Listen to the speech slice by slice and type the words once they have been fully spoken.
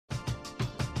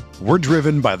We're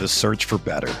driven by the search for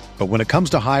better. But when it comes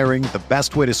to hiring, the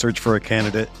best way to search for a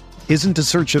candidate isn't to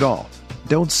search at all.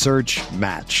 Don't search,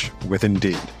 match with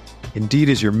Indeed. Indeed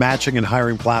is your matching and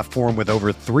hiring platform with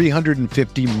over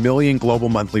 350 million global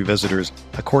monthly visitors,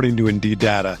 according to Indeed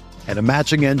data, and a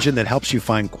matching engine that helps you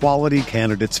find quality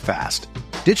candidates fast.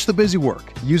 Ditch the busy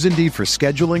work. Use Indeed for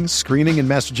scheduling, screening, and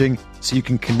messaging so you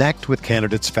can connect with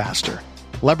candidates faster.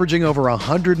 Leveraging over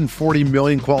 140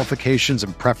 million qualifications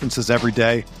and preferences every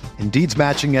day, Indeed's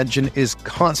matching engine is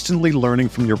constantly learning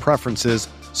from your preferences,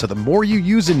 so the more you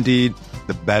use Indeed,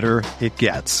 the better it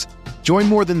gets. Join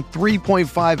more than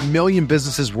 3.5 million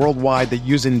businesses worldwide that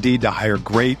use Indeed to hire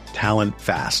great talent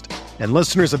fast. And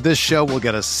listeners of this show will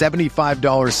get a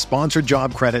 $75 sponsored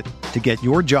job credit to get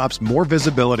your jobs more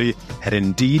visibility at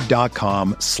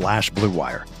Indeed.com/Blue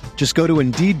Wire. Just go to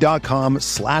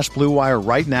Indeed.com/Blue Wire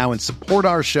right now and support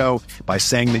our show by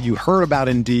saying that you heard about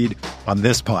Indeed on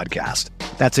this podcast.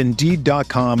 That's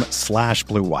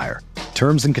Indeed.com/Blue Wire.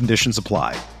 Terms and conditions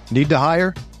apply. Need to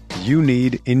hire? You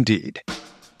need Indeed.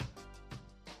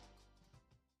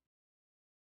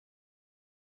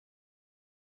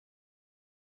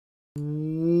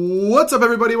 What's up,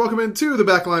 everybody? Welcome into the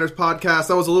Backliners podcast.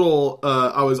 That was a little,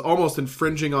 I was almost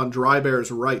infringing on Dry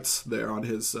Bear's rights there on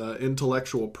his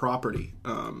intellectual property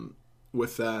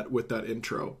with that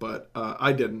intro, but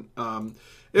I didn't.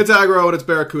 It's aggro and it's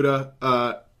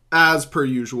Barracuda, as per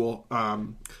usual.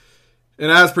 And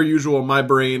as per usual, my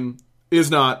brain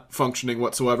is not functioning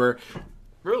whatsoever.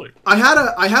 Really? I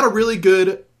had a really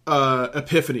good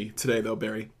epiphany today, though,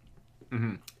 Barry.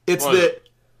 Mm-hmm.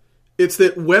 It's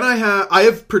that when I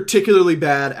have particularly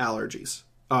bad allergies.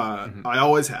 I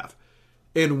always have.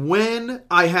 And when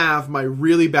I have my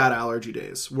really bad allergy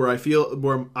days where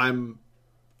I'm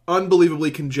unbelievably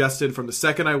congested from the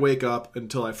second I wake up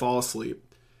until I fall asleep,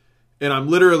 and I'm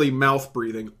literally mouth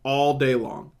breathing all day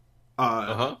long,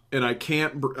 and I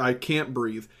can't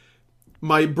breathe,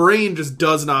 my brain just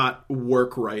does not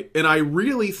work right. And I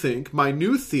really think my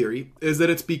new theory is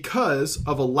that it's because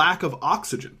of a lack of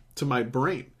oxygen to my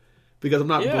brain. Because I'm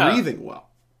not breathing well.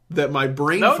 That my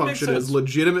brain function is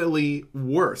legitimately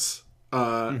worse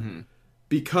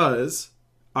because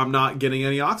I'm not getting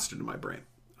any oxygen to my brain.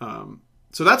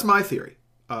 So that's my theory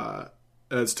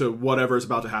as to whatever is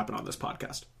about to happen on this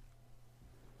podcast.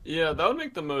 Yeah, that would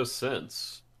make the most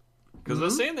sense. Because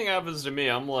the same thing happens to me.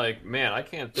 I'm like, man, I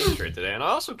can't think straight today. And I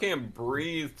also can't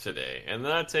breathe today. And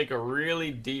then I take a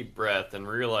really deep breath and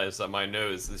realize that my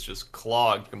nose is just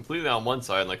clogged completely on one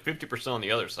side and like 50% on the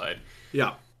other side.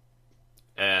 Yeah.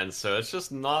 And so it's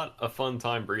just not a fun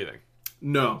time breathing.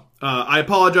 No. I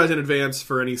apologize in advance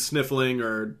for any sniffling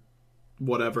or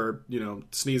whatever,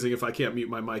 sneezing if I can't mute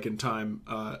my mic in time.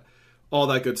 All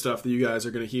that good stuff that you guys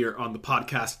are going to hear on the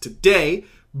podcast today.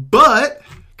 But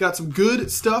got some good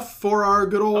stuff for our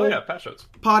good old patch notes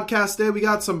podcast day. We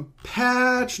got some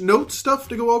patch note stuff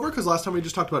to go over because last time we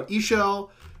just talked about eShell.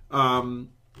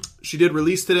 She did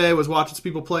release today, was watching some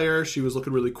people play her. She was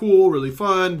looking really cool, really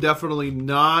fun. Definitely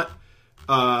not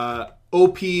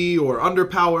OP or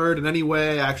underpowered in any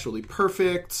way. Actually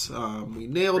perfect. We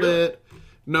nailed it.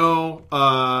 No,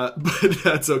 but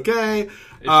that's okay. Is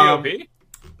she OP?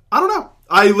 I don't know.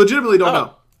 I legitimately don't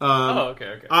know.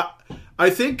 Okay. I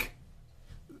think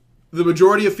the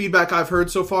majority of feedback I've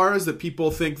heard so far is that people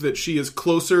think that she is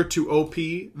closer to OP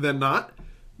than not,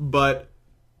 but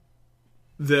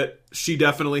that she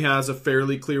definitely has a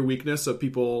fairly clear weakness of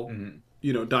people,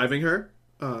 diving her.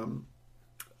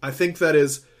 I think that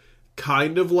is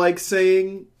kind of like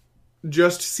saying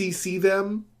just CC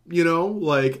them,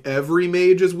 like every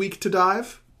mage is weak to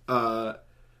dive.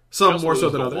 Some more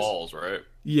so than others. Walls, right?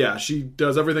 Yeah, she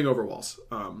does everything over walls.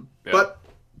 But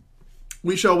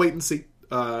we shall wait and see.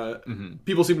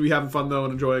 People seem to be having fun, though,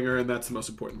 and enjoying her, and that's the most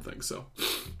important thing. So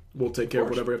we'll take care of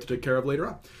whatever we have to take care of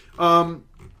later on.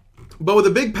 But with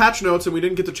the big patch notes, and we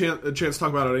didn't get a chance to talk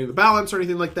about any of the balance or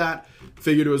anything like that,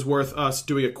 figured it was worth us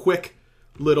doing a quick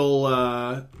little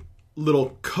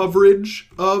coverage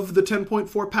of the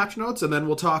 10.4 patch notes, and then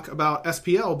we'll talk about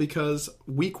SPL, because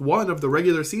week 1 of the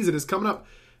regular season is coming up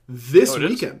this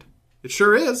weekend. It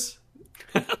sure is.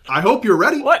 I hope you're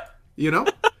ready. What?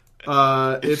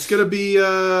 It's going to be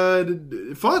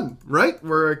fun, right?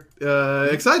 We're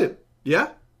excited. Yeah?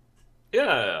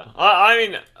 Yeah. I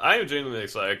mean, I am genuinely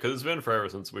excited because it's been forever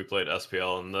since we played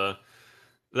SPL, and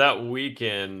that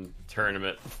weekend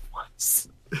tournament.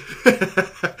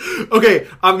 Okay,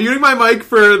 I'm muting my mic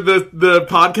for the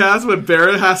podcast, but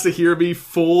Barrett has to hear me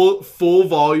full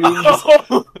volume, just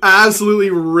absolutely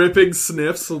ripping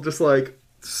sniffs, just like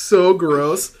so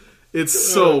gross. It's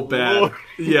so bad. Lord.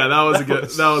 Yeah, that was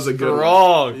a good one.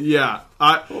 Wrong. Yeah.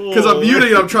 Because I'm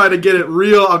muting, I'm trying to get it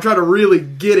real. I'm trying to really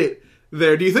get it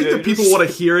there. Do you think that people want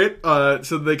to hear it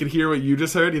so they can hear what you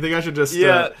just heard? Do you think I should just...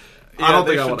 I don't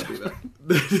think I want to do that.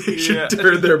 They should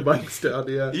turn their mics down,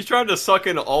 yeah. He's trying to suck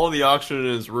in all the oxygen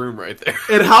in his room right there.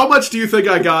 And how much do you think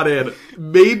I got in?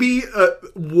 Maybe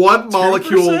 1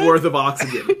 molecule 2%? worth of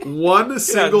oxygen. One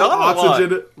single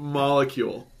oxygen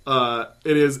molecule.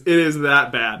 It is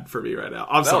that bad for me right now.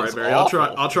 I'm sorry, Barry. Awful.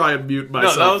 I'll try and mute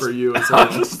myself for you as well. I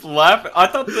was just laughing. I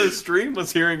thought the stream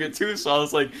was hearing it too, so I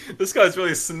was like, "This guy's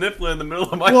really sniffling in the middle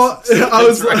of my." Well, I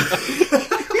was like,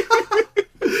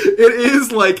 it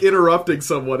is like interrupting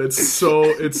someone. It's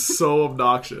so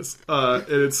obnoxious, and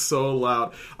it's so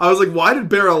loud. I was like, "Why did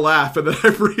Barra laugh?" And then I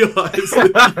realized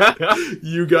that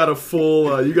you got a full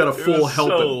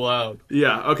helping. So loud.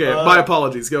 Yeah. Okay. My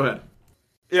apologies. Go ahead.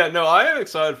 Yeah, no, I am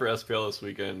excited for SPL this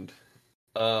weekend.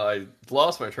 I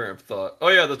lost my train of thought. Oh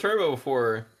yeah, the tournament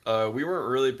before, we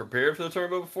weren't really prepared for the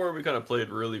tournament before. We kind of played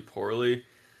really poorly.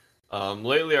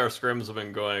 Lately our scrims have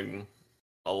been going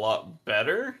a lot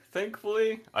better,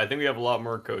 thankfully. I think we have a lot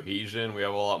more cohesion. We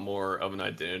have a lot more of an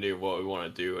identity of what we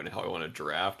want to do and how we want to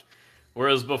draft.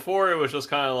 Whereas before it was just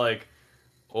kind of like,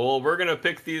 well, we're going to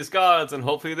pick these gods and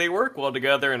hopefully they work well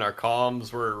together, and our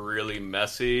comms were really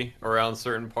messy around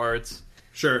certain parts.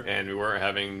 Sure. And we weren't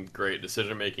having great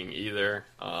decision-making either.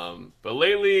 But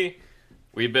lately,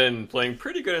 we've been playing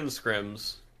pretty good in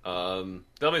scrims.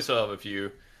 Definitely still have a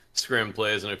few scrim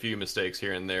plays and a few mistakes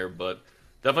here and there, but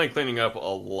definitely cleaning up a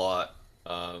lot.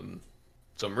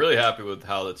 So I'm really happy with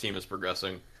how the team is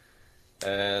progressing.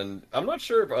 And I'm not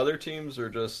sure if other teams are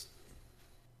just...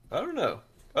 I don't know.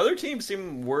 Other teams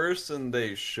seem worse than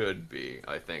they should be,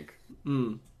 I think.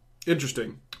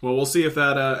 Interesting. Well, we'll see if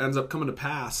that ends up coming to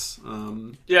pass.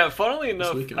 Yeah, funnily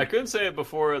enough, I couldn't say it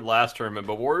before last tournament,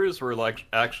 but Warriors were like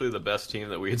actually the best team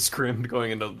that we had scrimmed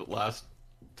going into the last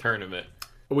tournament.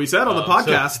 We said on the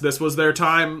podcast this was their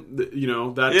time.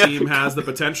 That team has the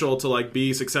potential to like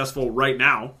be successful right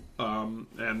now,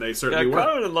 and they certainly were.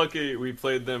 Kind of unlucky we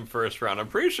played them first round. I'm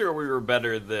pretty sure we were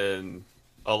better than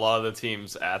a lot of the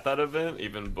teams at that event,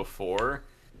 even before.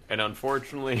 And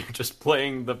unfortunately, just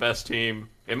playing the best team,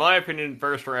 in my opinion,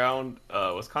 first round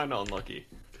was kind of unlucky.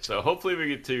 So hopefully we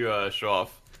get to show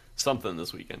off something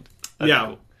this weekend. That'd be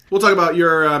cool. We'll talk about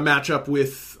your matchup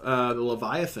with the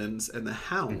Leviathans and the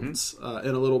Hounds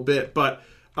in a little bit. But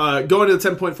going to the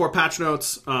 10.4 patch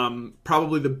notes,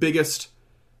 probably the biggest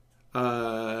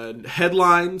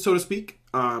headline, so to speak,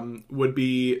 would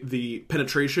be the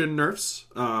penetration nerfs.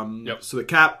 So the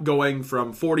cap going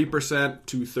from 40%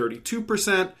 to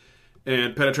 32%,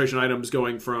 and penetration items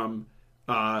going from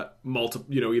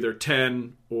either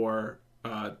 10 or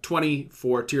 20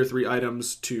 for tier 3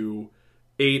 items to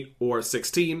 8 or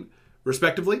 16,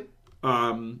 respectively.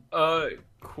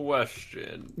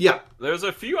 Question. Yeah. There's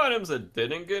a few items that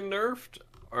didn't get nerfed.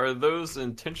 Are those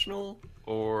intentional,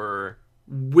 or...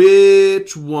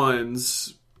 Which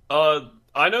ones?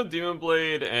 I know Demon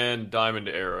Blade and Diamond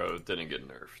Arrow didn't get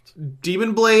nerfed.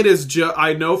 Demon Blade is just...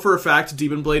 I know for a fact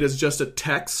Demon Blade is just a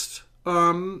text.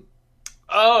 Oh,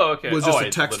 okay. Was just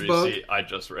a text bug. I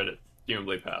just read it. Demon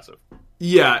Blade passive.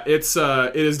 Yeah, it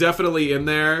is definitely in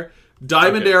there.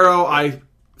 Diamond Arrow, I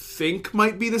think,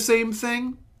 might be the same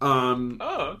thing.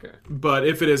 Okay. But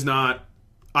if it is not,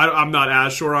 I'm not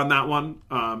as sure on that one.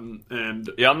 And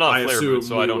yeah, I'm not Flare,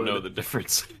 so I don't know the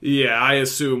difference. Yeah, I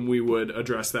assume we would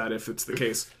address that if it's the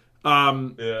case.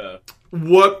 Yeah.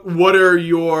 What were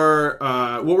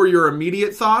your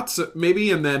immediate thoughts,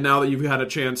 maybe, and then now that you've had a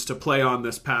chance to play on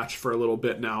this patch for a little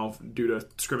bit now due to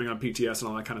scrimming on PTS and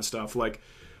all that kind of stuff, like,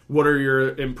 what are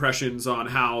your impressions on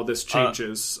how this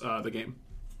changes the game?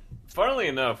 Funnily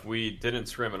enough, we didn't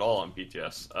scrim at all on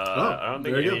PTS. I don't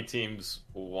think any teams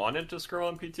wanted to scrim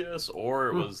on PTS, or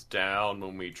it was down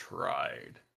when we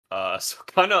tried. So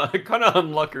kind of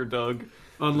unlucker, Doug.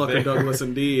 Unlucker Douglas,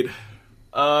 indeed.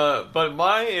 But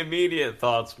my immediate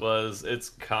thoughts was it's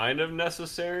kind of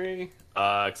necessary,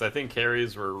 because I think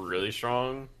carries were really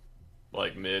strong,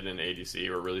 like mid and ADC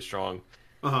were really strong,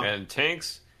 and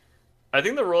tanks. I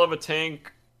think the role of a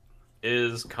tank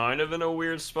is kind of in a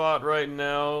weird spot right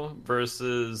now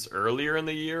versus earlier in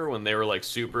the year when they were like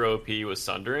super OP with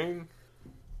Sundering,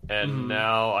 and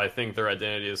now I think their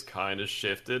identity has kind of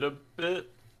shifted a bit.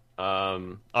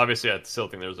 Obviously, I still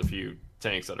think there's a few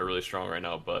tanks that are really strong right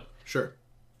now, but sure.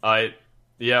 I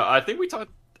think we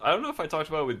talked. I don't know if I talked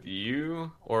about it with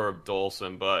you or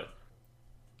Dolson, but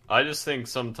I just think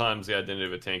sometimes the identity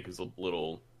of a tank is a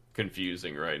little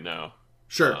confusing right now.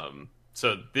 Sure.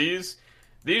 So these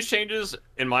changes,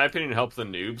 in my opinion, help the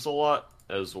noobs a lot,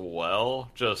 as well.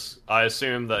 Just, I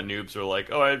assume that noobs are like,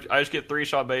 oh, I just get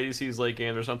 3-shot by ADCs late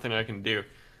game. There's something I can do.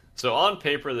 So on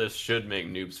paper, this should make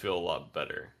noobs feel a lot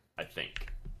better, I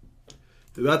think.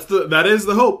 That is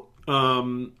the hope.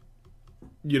 I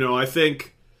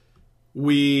think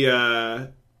we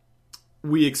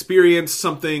experienced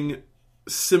something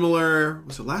similar.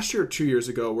 Was it last year or 2 years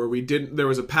ago where there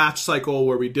was a patch cycle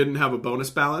where we didn't have a bonus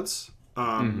balance?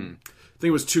 I think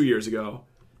it was 2 years ago,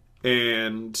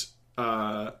 and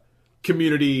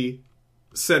community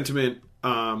sentiment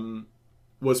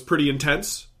was pretty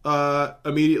intense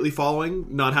immediately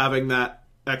following not having that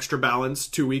extra balance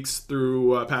 2 weeks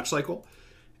through patch cycle,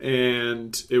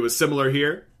 and it was similar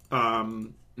here.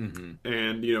 And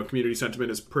community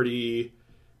sentiment is pretty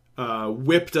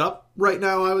whipped up right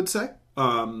now, I would say.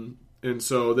 And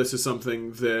so this is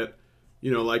something that,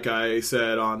 like I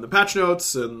said on the patch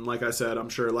notes, and like I said, I'm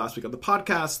sure last week on the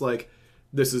podcast, like,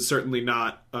 this is certainly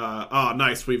not,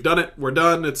 nice, we've done it, we're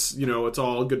done, it's, it's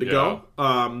all good to go.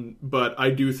 But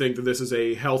I do think that this is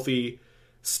a healthy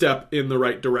step in the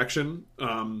right direction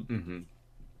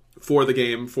for the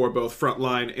game, for both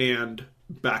frontline and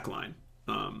backline.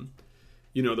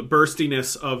 The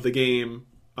burstiness of the game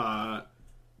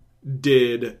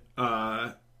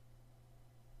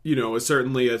is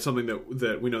certainly something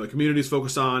that we know the community is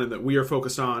focused on and that we are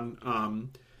focused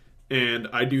on. And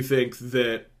I do think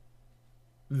that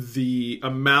the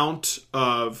amount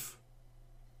of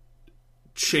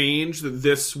change that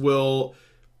this will...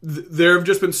 There have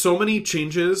just been so many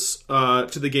changes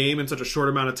to the game in such a short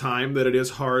amount of time that it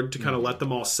is hard to kind of let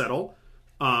them all settle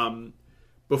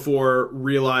before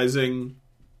realizing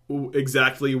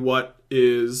exactly what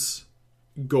is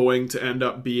going to end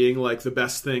up being like the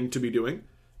best thing to be doing.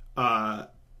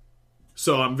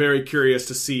 So I'm very curious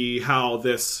to see how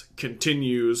this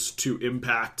continues to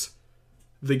impact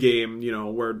the game.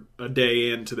 We're a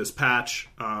day into this patch.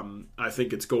 I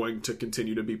think it's going to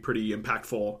continue to be pretty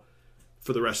impactful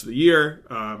for the rest of the year,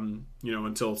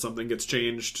 until something gets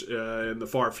changed in the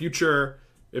far future.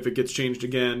 If it gets changed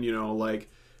again,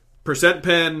 like percent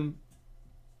pen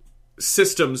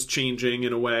systems changing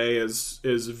in a way is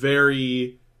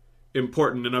very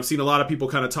important. And I've seen a lot of people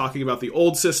kind of talking about the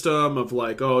old system of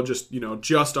like, just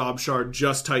Obshard,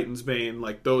 just Titan's Bane,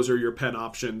 like those are your pen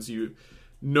options.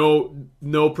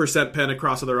 No percent pen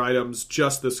across other items,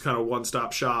 just this kind of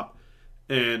one-stop shop.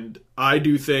 And I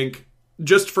do think,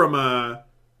 just from my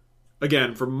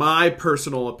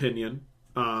personal opinion,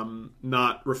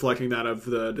 not reflecting that of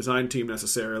the design team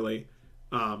necessarily,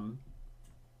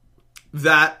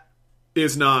 that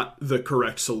is not the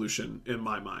correct solution in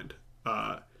my mind.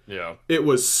 It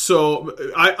was so...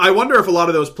 I wonder if a lot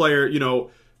of those players,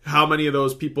 how many of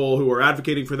those people who were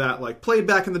advocating for that like played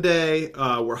back in the day,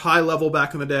 were high level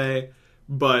back in the day,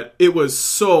 but it was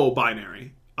so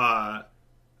binary on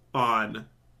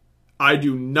I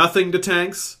do nothing to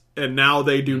tanks, and now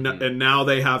they do and now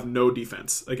they have no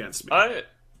defense against me.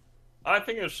 I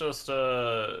think it's just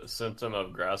a symptom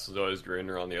of grass is always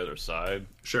greener on the other side.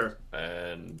 Sure.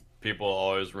 And people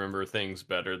always remember things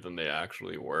better than they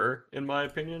actually were, in my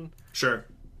opinion. Sure.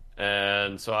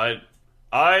 And so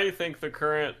I think the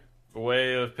current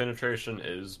way of penetration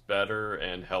is better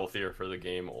and healthier for the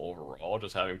game overall,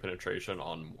 just having penetration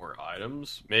on more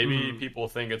items. Maybe people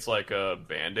think it's like a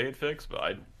Band-Aid fix, but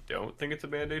I don't think it's a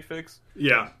Band-Aid fix.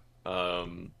 Yeah.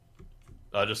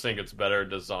 I just think it's better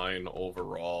design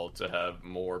overall to have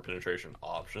more penetration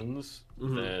options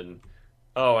than,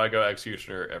 I go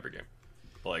Executioner every game.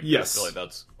 Like, yes. I feel like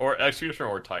that's... Or Executioner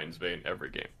or Titan's Bane every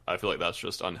game. I feel like that's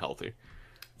just unhealthy.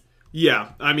 Yeah,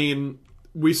 I mean,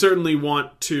 we certainly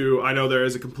want to... I know there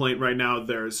is a complaint right now,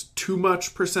 there's too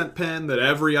much percent pen, that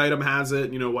every item has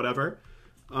it, whatever.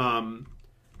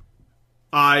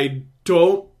 I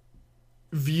don't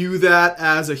view that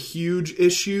as a huge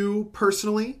issue,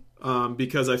 personally,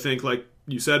 because I think, like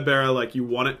you said, Barra, like, you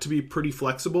want it to be pretty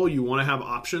flexible, you want to have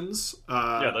options.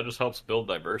 That just helps build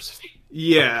diversity.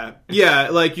 Yeah,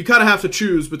 like, you kind of have to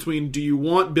choose between, do you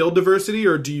want build diversity,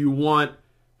 or do you want...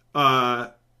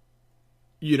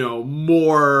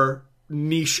 more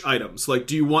niche items? Like,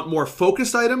 do you want more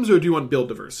focused items, or do you want build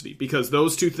diversity? Because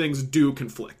those two things do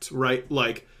conflict, right?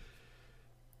 Like,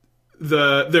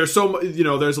 there's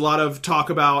a lot of talk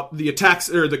about the attacks,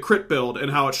 or the crit build,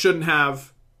 and how it shouldn't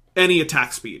have any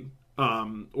attack speed,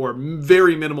 or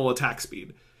very minimal attack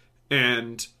speed.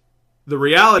 And the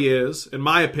reality is, in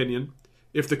my opinion,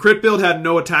 if the crit build had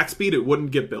no attack speed, it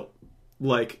wouldn't get built.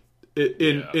 Like,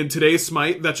 in today's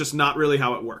Smite, that's just not really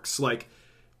how it works. Like,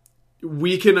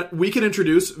 we can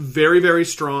introduce very, very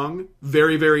strong,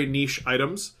 very, very niche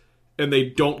items, and they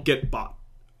don't get bought.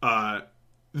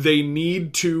 They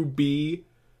need to be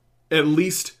at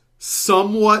least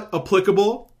somewhat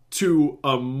applicable to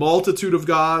a multitude of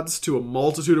gods, to a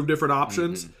multitude of different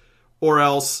options, or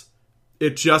else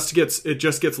it just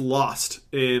gets lost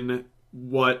in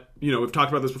what, we've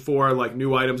talked about this before, like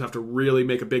new items have to really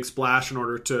make a big splash in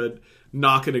order to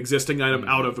knock an existing item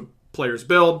out of a player's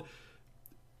build.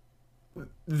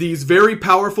 These very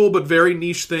powerful but very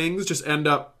niche things just end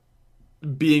up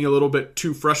being a little bit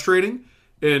too frustrating,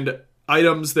 and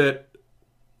items that,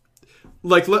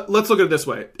 like, let's look at it this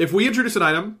way. If we introduce an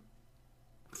item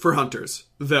for hunters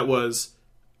that was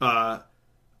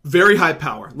very high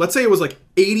power, let's say it was like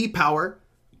 80 power,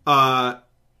 and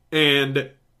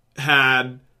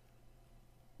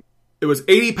it was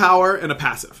 80 power and a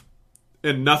passive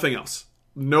and nothing else,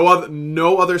 no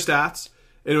other stats,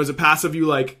 and it was a passive you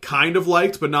like kind of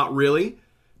liked but not really,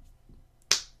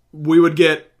 we would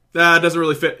get that doesn't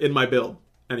really fit in my build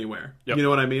anywhere. Yep. You know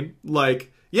what I mean?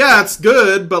 Like, yeah, it's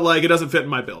good, but like it doesn't fit in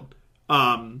my build.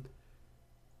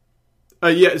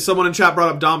 Yeah, someone in chat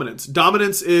brought up Dominance.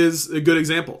 Dominance is a good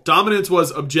example. Dominance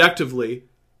was objectively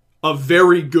a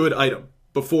very good item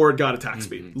before it got attack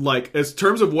speed. Like, as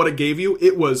terms of what it gave you,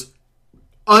 it was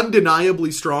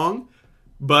undeniably strong,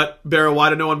 but Barrow, why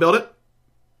did no one build it?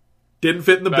 Didn't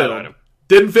fit in the build. Item.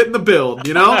 Didn't fit in the build,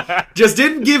 Just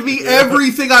didn't give me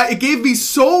everything. It gave me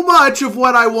so much of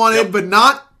what I wanted, but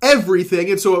not everything.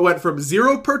 And so it went from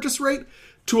 0 purchase rate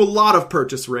to a lot of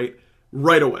purchase rate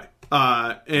right away.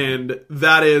 And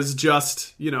that is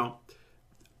just,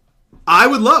 I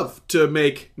would love to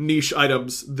make niche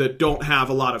items that don't have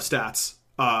a lot of stats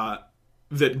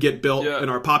that get built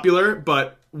and are popular,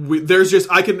 but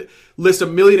I can list a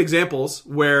million examples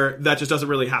where that just doesn't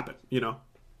really happen,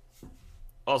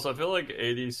 Also, I feel like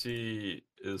ADC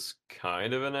is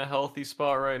kind of in a healthy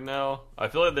spot right now. I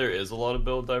feel like there is a lot of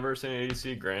build diversity in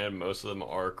ADC. Granted, most of them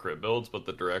are crit builds, but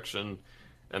the direction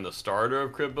and the starter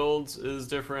of crit builds is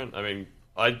different. I mean,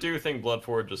 I do think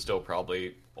Bloodforge is still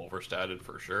probably overstated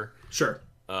for sure. Sure.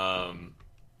 And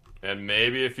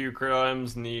maybe a few crit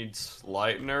items need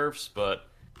slight nerfs, but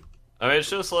I mean, it's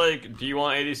just like, do you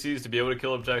want ADCs to be able to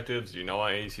kill objectives? Do you not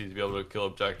want ADCs to be able to kill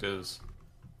objectives?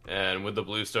 And with the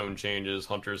Bluestone changes,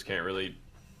 the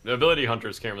ability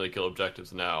hunters can't really kill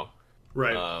objectives now.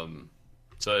 Right.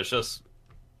 So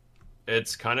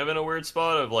it's kind of in a weird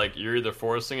spot of like, you're either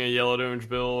forcing a yellow damage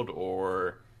build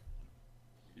or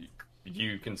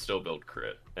you can still build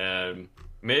crit. And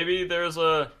maybe there's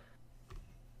a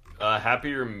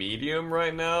happier medium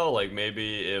right now. Like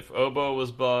maybe if Oboe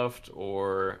was buffed,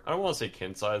 or I don't want to say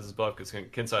Kin Size is buffed because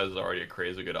Kin Size is already a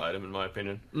crazy good item in my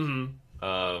opinion.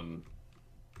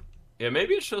 Yeah,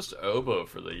 maybe it's just Oboe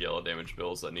for the yellow damage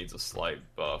builds that needs a slight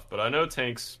buff. But I know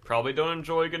tanks probably don't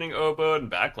enjoy getting Oboed,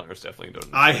 and Backliners definitely don't.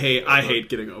 I hate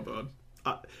getting Oboed.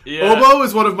 Oboe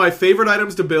is one of my favorite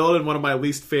items to build and one of my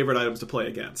least favorite items to play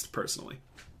against, personally.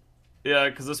 Yeah,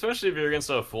 because especially if you're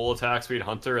against a full attack speed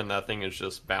hunter and that thing is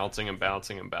just bouncing and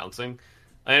bouncing and bouncing.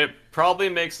 I mean, it probably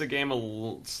makes the game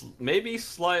maybe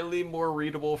slightly more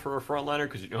readable for a frontliner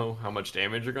because you know how much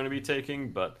damage you're going to be taking.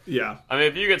 But yeah, I mean,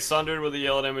 if you get sundered with a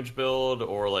yellow damage build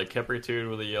or like Kepritude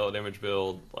with a yellow damage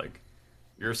build, like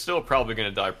you're still probably going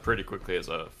to die pretty quickly as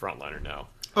a frontliner now.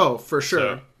 Oh, for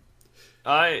sure. So,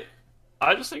 I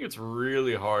just think it's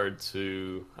really hard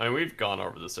to. I mean, we've gone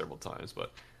over this several times,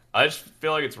 but I just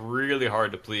feel like it's really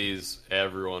hard to please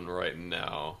everyone right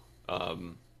now.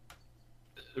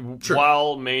 Sure.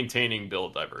 While maintaining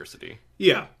build diversity.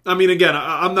 Yeah, I mean, again,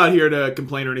 I'm not here to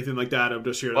complain or anything like that. I'm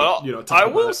just here to, talk I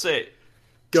about will it. say,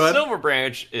 Silver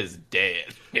Branch is dead.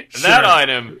 Sure. That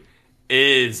item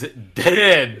is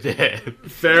dead.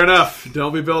 Fair enough.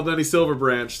 Don't be building any Silver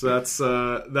Branch. That's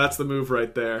the move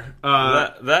right there.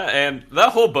 That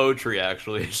whole bow tree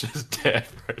actually is just dead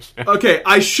right now. Okay,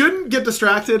 I shouldn't get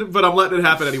distracted, but I'm letting it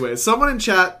happen anyway. Someone in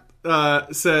chat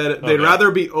said they'd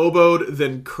rather be oboed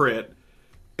than crit.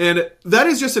 And that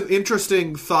is just an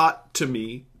interesting thought to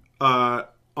me because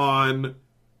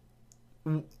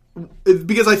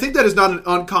I think that is not an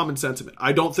uncommon sentiment.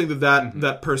 I don't think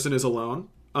that person is alone.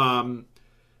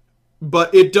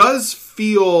 But it does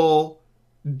feel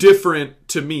different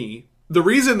to me. The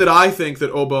reason that I think that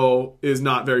Oboe is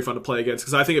not very fun to play against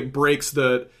because I think it breaks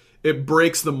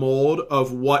the mold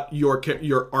of what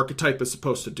your archetype is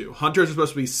supposed to do. Hunters are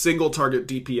supposed to be single target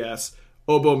DPS.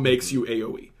 Oboe makes you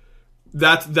AoE.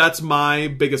 That's my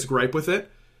biggest gripe with it.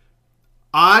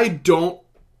 I don't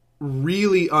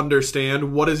really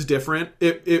understand what is different.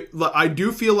 I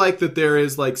do feel like that there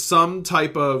is like some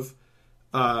type of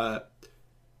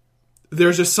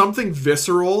there's just something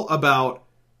visceral about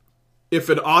if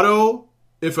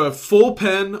a full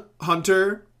pen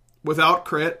hunter without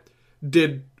crit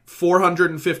did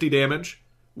 450 damage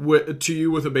to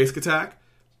you with a basic attack,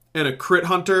 and a crit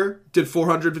hunter did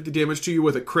 450 damage to you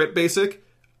with a crit basic,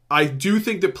 I do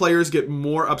think that players get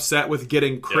more upset with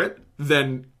getting crit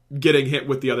than getting hit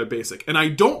with the other basic. And I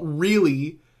don't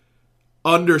really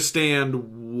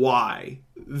understand why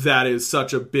that is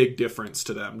such a big difference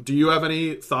to them. Do you have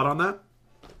any thought on that?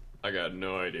 I got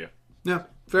no idea. Yeah,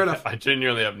 fair enough. I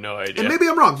genuinely have no idea. And maybe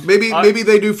I'm wrong. Maybe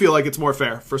they do feel like it's more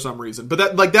fair for some reason.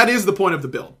 But that is the point of the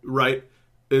build, right?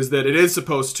 Is that it is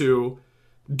supposed to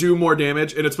do more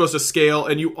damage, and it's supposed to scale,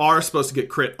 and you are supposed to get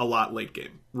crit a lot late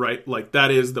game, right? Like,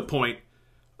 that is the point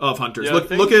of Hunters. Yeah,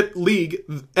 look at League.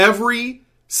 Every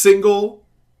single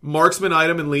marksman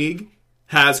item in League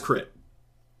has crit.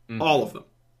 Mm-hmm. All of them.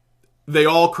 They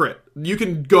all crit. You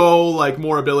can go, like,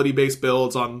 more ability-based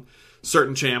builds on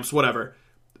certain champs, whatever.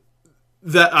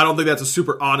 That I don't think that's a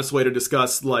super honest way to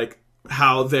discuss, like,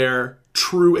 how their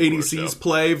true ADCs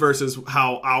play versus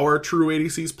how our true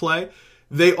ADCs play.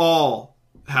 They all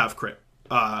have crit.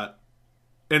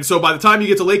 And so by the time you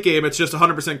get to late game, it's just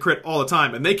 100% crit all the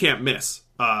time, and they can't miss,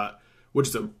 which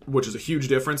is a huge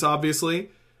difference, obviously.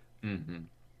 Mm-hmm.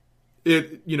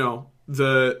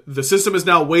 The system is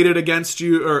now weighted against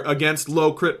you, or against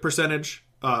low crit percentage.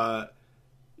 20%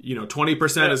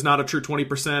 is not a true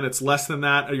 20%. It's less than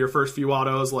that of your first few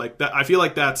autos. Like that, I feel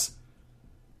like that's.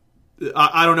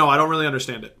 I don't know. I don't really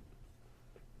understand it.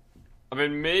 I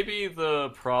mean, maybe the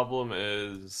problem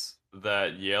is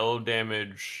that yellow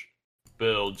damage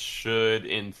builds should,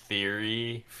 in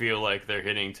theory, feel like they're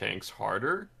hitting tanks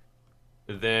harder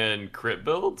than crit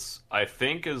builds, I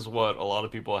think is what a lot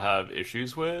of people have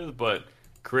issues with, but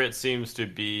crit seems to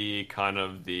be kind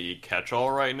of the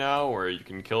catch-all right now, where you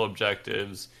can kill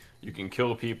objectives, you can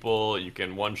kill people, you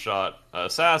can one-shot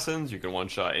assassins, you can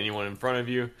one-shot anyone in front of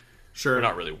you. Sure. Or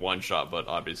not really one-shot, but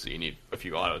obviously you need a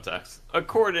few auto attacks,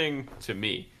 according to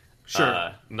me.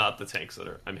 Sure. Not the tanks that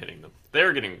I'm hitting them.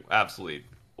 They're getting absolutely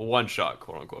one-shot,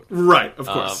 quote-unquote. Right, of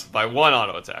course. By one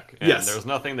auto attack. And yes. There's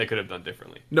nothing they could have done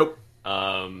differently. Nope.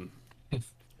 I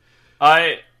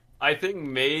think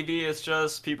maybe it's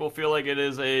just people feel like it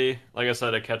is like I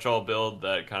said, a catch-all build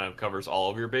that kind of covers all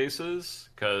of your bases,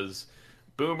 because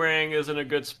Boomerang isn't a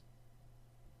good...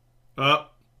 I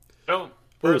don't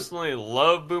personally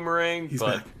love Boomerang, He's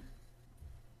but... back.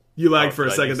 You lagged for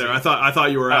a second there. I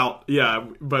thought you were out. Yeah,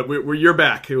 but you're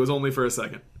back. It was only for a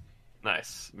second.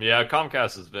 Nice. Yeah,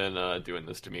 Comcast has been doing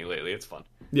this to me lately. It's fun.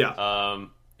 Yeah.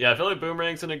 I feel like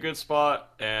Boomerang's in a good spot,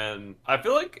 and I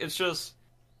feel like it's just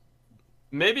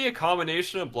maybe a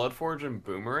combination of Bloodforge and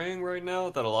Boomerang right now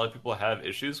that a lot of people have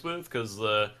issues with, because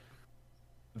the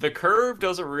curve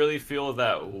doesn't really feel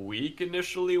that weak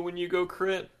initially when you go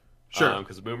crit. Sure.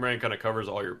 Because Boomerang kind of covers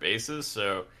all your bases,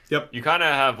 so yep. You kind of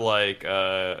have like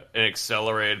an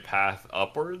accelerated path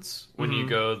upwards when you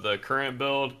go the current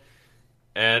build,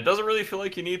 and it doesn't really feel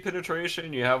like you need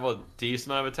penetration. You have a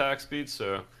decent amount of attack speed,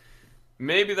 so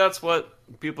maybe that's what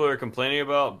people are complaining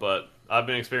about, but I've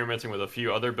been experimenting with a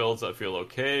few other builds that feel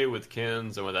okay with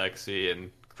Kins and with Xe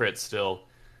and crit still.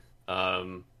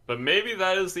 But maybe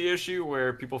that is the issue,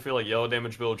 where people feel like yellow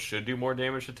damage builds should do more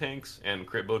damage to tanks, and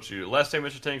crit builds should do less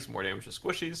damage to tanks, more damage to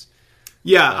squishies.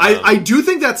 Yeah, I do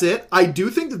think that's it. I do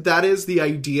think that is the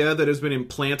idea that has been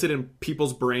implanted in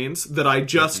people's brains that I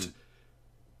just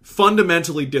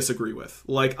fundamentally disagree with.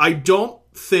 Like, I don't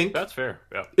think... That's fair,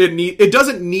 yeah. It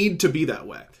doesn't need to be that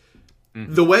way.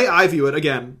 Mm-hmm. The way I view it,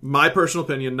 again, my personal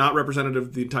opinion, not representative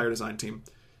of the entire design team.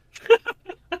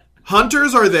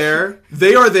 Hunters are there.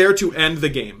 They are there to end the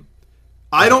game.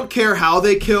 I don't care how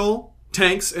they kill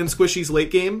tanks and squishies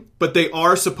late game, but they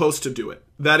are supposed to do it.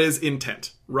 That is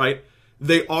intent, right?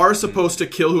 They are supposed to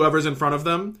kill whoever's in front of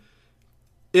them.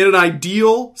 In an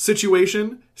ideal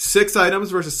situation, 6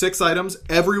 items versus 6 items,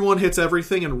 everyone hits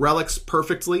everything and relics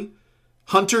perfectly.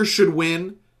 Hunters should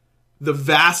win the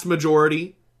vast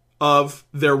majority of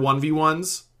their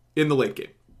 1v1s in the late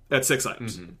game at 6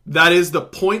 items. Mm-hmm. That is the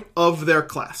point of their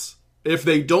class. If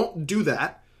they don't do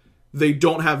that, they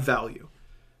don't have value.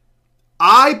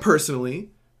 I personally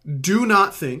do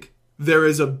not think there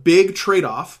is a big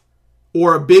trade-off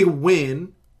or a big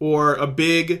win or a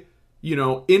big,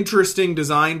 interesting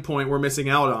design point we're missing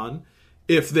out on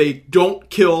if they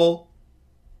don't kill,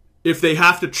 if they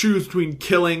have to choose between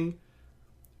killing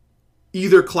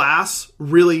either class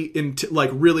really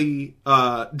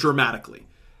dramatically.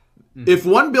 Mm-hmm. If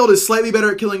one build is slightly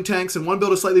better at killing tanks and one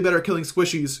build is slightly better at killing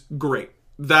squishies, great.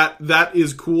 That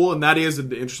is cool, and that is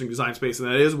an interesting design space, and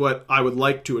that is what I would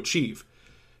like to achieve.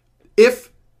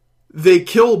 If they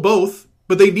kill both,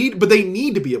 but they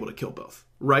need to be able to kill both.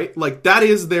 right? Like, that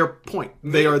is their point.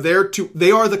 They are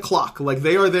the clock. Like,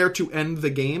 they are there to end the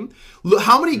game. Look,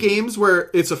 how many games where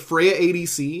it's a Freya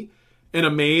ADC and a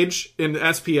mage in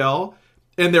SPL,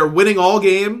 and they're winning all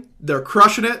game, they're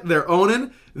crushing it, they're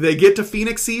owning, they get to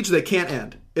Phoenix Siege, they can't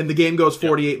end, and the game goes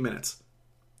 48 minutes.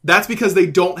 That's because they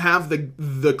don't have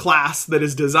the class that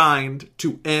is designed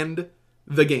to end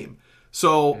the game.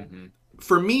 So,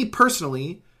 for me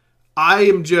personally,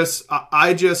 I just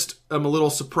am a little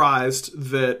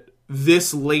surprised that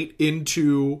this late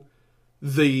into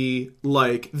the,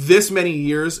 like, this many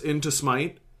years into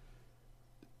Smite,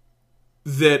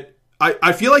 that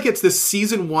I feel like it's this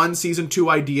Season 1, Season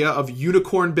 2 idea of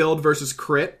unicorn build versus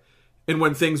crit, and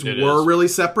when things were really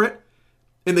separate.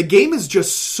 And the game is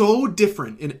just so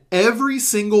different in every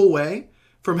single way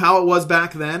from how it was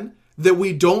back then that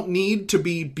we don't need to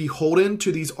be beholden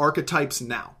to these archetypes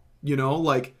now. You know,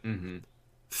 like,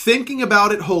 thinking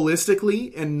about it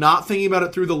holistically and not thinking about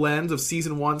it through the lens of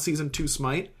Season 1, Season 2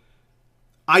 Smite,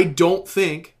 I don't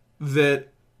think that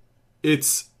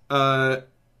it's an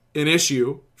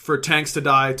issue for tanks to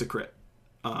die to crit.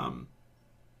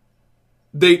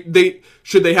 They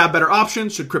should they have better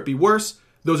options? Should crit be worse?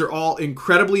 Those are all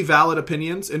incredibly valid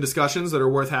opinions and discussions that are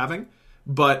worth having.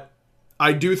 But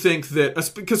I do think that,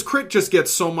 because crit just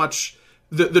gets so much,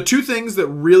 the two things that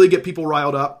really get people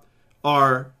riled up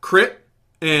are crit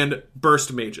and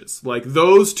burst mages. Like,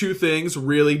 those two things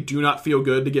really do not feel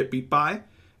good to get beat by.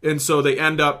 And so they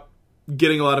end up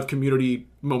getting a lot of community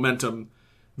momentum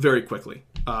very quickly.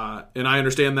 And I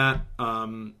understand that.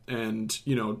 And,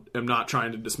 you know, I'm not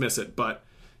trying to dismiss it. But,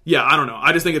 yeah, I don't know.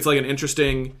 I just think it's like an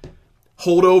interesting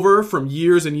holdover from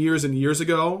years and years and years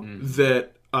ago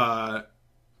that I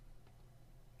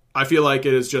feel like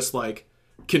it is just, like,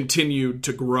 continued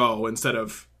to grow instead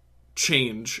of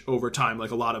change over time,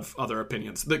 like a lot of other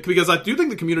opinions. Because I do think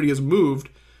the community has moved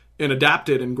and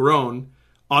adapted and grown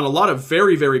on a lot of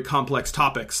very, very complex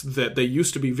topics that they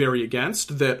used to be very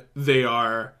against, that they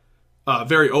are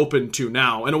very open to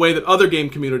now in a way that other game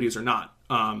communities are not.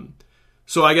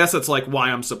 So I guess that's, like,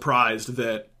 why I'm surprised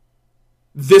that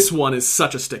this one is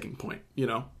such a sticking point, you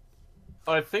know?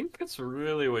 I think it's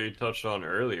really what you touched on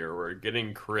earlier, where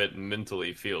getting crit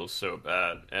mentally feels so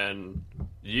bad. And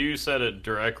you said it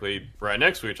directly right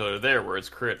next to each other there, where it's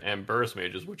crit and burst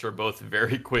mages, which are both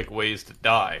very quick ways to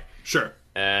die. Sure.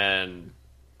 And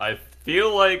I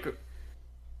feel like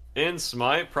in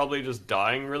Smite, probably just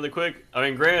dying really quick. I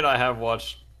mean, granted, I have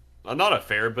watched not a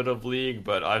fair bit of League,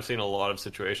 but I've seen a lot of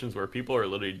situations where people are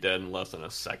literally dead in less than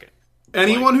a second.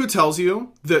 Anyone who tells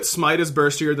you that Smite is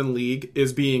burstier than League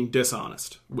is being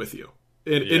dishonest with you.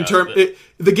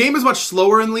 The game is much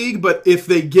slower in League, but if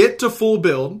they get to full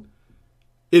build,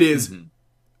 it is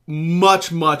much,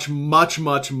 much, much,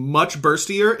 much, much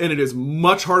burstier, and it is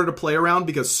much harder to play around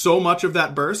because so much of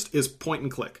that burst is point and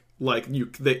click. Like,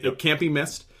 it can't be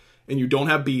missed, and you don't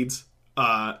have beads.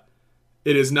 It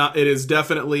is not. It is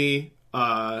definitely.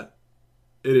 It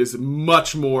is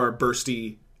much more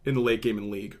bursty in the late game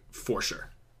in League, for sure.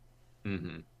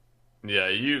 Yeah,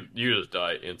 you just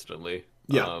die instantly.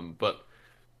 Yeah. But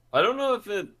I don't know if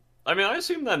it... I mean, I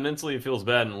assume that mentally it feels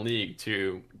bad in League,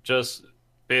 too. Just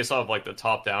based off, like, the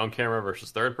top-down camera versus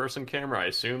third-person camera, I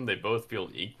assume they both feel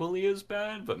equally as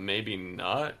bad, but maybe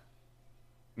not.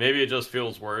 Maybe it just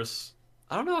feels worse.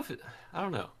 I don't know if it... I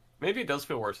don't know. Maybe it does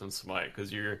feel worse in Smite,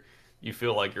 because you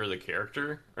feel like you're the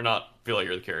character. Or not feel like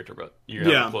you're the character, but you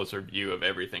have a closer view of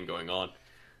everything going on.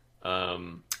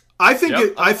 I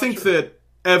think that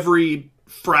every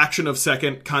fraction of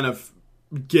second kind of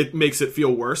makes it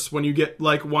feel worse when you get,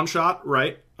 like, one shot,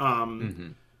 right?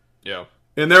 Yeah.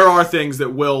 And there are things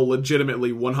that will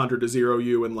legitimately 100 to 0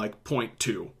 you in, like,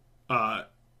 0.2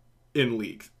 in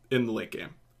League in the late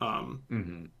game.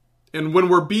 And when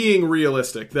we're being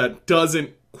realistic, that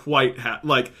doesn't quite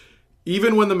like,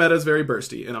 even when the meta is very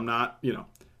bursty, and I'm not, you know,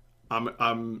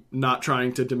 I'm not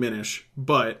trying to diminish,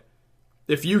 but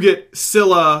if you get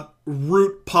Scylla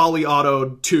root poly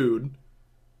autoed 2'd,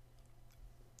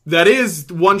 that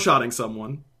is one-shotting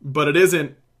someone, but it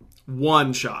isn't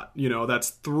one shot. You know, that's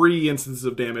 3 instances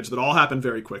of damage that all happen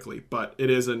very quickly, but it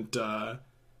isn't,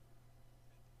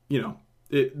 you know,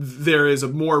 there is a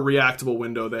more reactable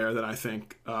window there that I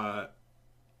think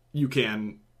you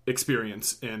can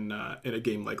experience in a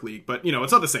game like League. But, you know,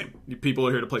 it's not the same. People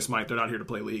are here to play Smite. They're not here to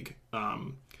play League.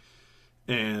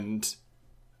 And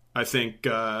I think,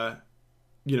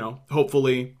 you know,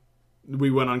 hopefully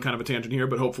we went on kind of a tangent here,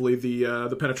 but hopefully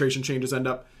the penetration changes end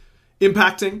up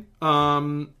impacting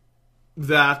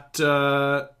that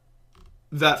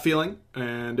feeling.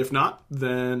 And if not,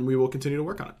 then we will continue to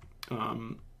work on it.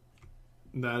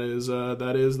 That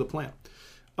is the plan.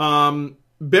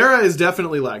 Bera is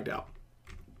definitely lagged out.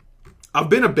 I've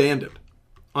been abandoned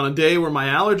on a day where my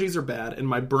allergies are bad and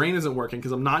my brain isn't working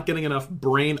because I'm not getting enough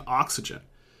brain oxygen.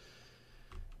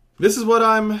 This is what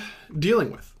I'm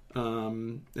dealing with.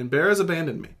 And Bera's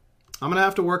abandoned me. I'm going to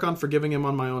have to work on forgiving him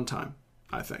on my own time,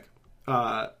 I think.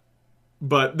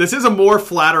 But this is a more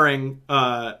flattering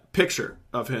picture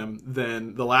of him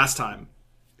than the last time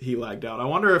he lagged out. I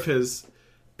wonder if his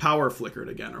power flickered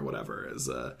again or whatever has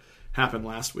happened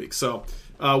last week. So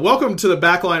welcome to the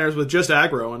Backliners with just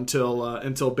aggro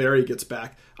until Barry gets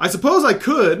back. I suppose I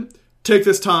could take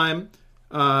this time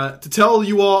to tell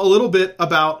you all a little bit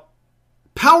about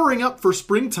powering up for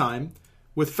springtime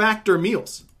with Factor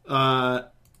meals.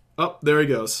 Oh, there he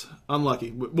goes.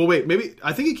 Unlucky. Well, wait, maybe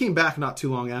I think he came back not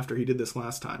too long after he did this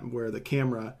last time where the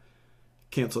camera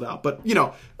canceled out. But,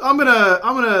 I'm going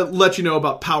to let you know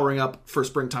about powering up for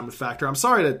springtime with Factor. I'm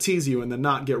sorry to tease you and then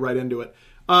not get right into it.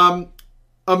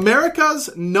 America's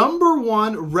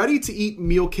 #1 ready-to-eat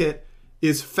meal kit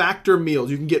is Factor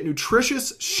Meals. You can get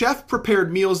nutritious,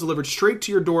 chef-prepared meals delivered straight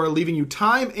to your door, leaving you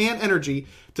time and energy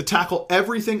to tackle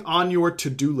everything on your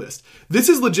to-do list. This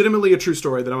is legitimately a true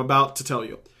story that I'm about to tell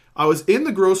you. I was in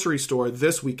the grocery store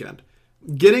this weekend,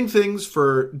 getting things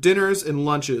for dinners and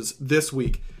lunches this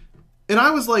week, and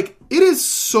I was like, it is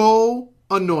so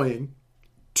annoying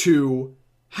to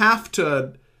have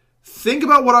to think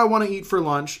about what I want to eat for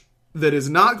lunch that is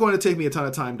not going to take me a ton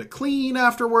of time to clean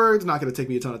afterwards, not going to take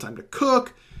me a ton of time to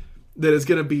cook, that is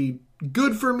going to be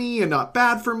good for me and not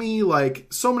bad for me. Like,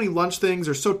 so many lunch things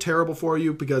are so terrible for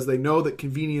you because they know that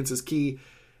convenience is key.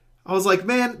 I was like,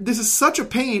 man, this is such a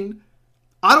pain.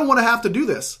 I don't want to have to do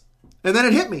this. And then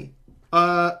it hit me.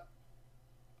 I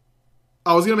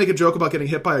was going to make a joke about getting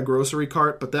hit by a grocery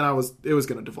cart, but then it was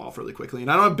going to devolve really quickly.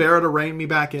 And I don't have Barra to rein me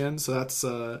back in,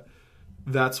 so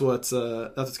that's what's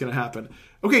going to happen.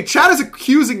 Okay, chat is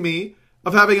accusing me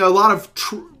of having a lot of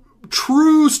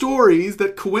true stories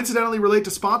that coincidentally relate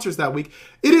to sponsors that week.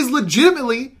 It is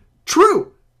legitimately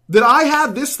true that I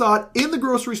had this thought in the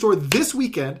grocery store this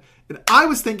weekend, and I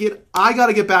was thinking, I got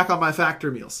to get back on my Factor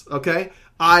meals, okay?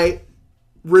 I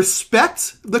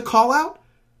respect the call out,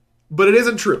 but it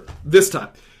isn't true this time.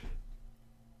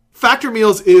 Factor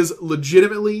meals is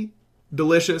legitimately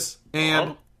delicious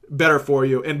and better for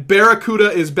you. And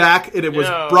Barracuda is back, and it was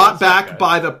brought back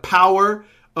by the power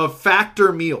of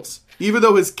Factor meals. Even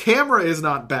though his camera is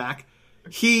not back,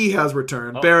 he has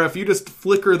returned. Barra, if you just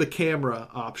flicker the camera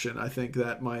option, I think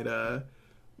that might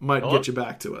get you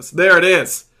back to us. There it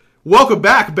is. Welcome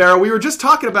back, Barra. We were just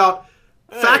talking about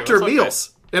Factor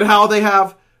meals and how they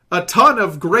have a ton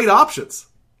of great options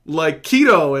like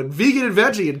keto and vegan and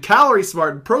veggie and calorie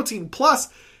smart and protein plus,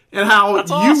 and how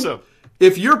awesome.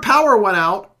 If your power went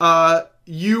out,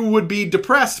 you would be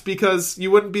depressed because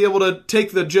you wouldn't be able to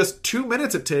take the just 2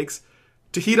 minutes it takes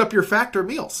to heat up your Factor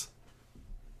meals.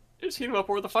 Just heat them up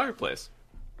over the fireplace.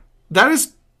 That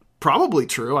is probably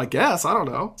true, I guess. I don't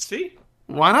know. See?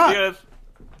 Why not?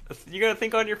 You gotta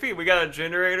think on your feet. We got a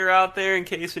generator out there in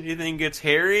case anything gets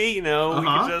hairy. We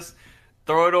can just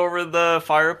throw it over the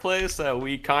fireplace that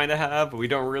we kind of have, but we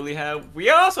don't really have. We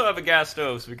also have a gas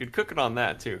stove, so we could cook it on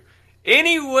that, too.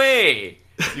 Any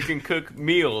you can cook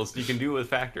meals, you can do it with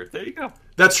Factor. There you go.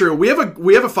 That's true. We have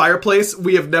a fireplace.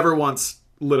 We have never once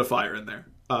lit a fire in there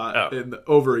in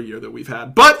over a year that we've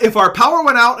had. But if our power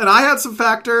went out and I had some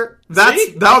Factor, that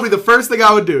would be the first thing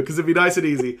I would do because it'd be nice and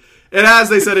easy. And as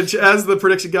they said, as the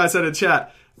prediction guy said in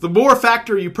chat, the more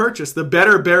Factor you purchase, the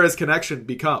better Barra's connection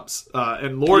becomes.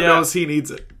 And Lord knows he needs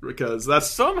it because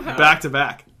that's back to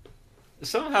back.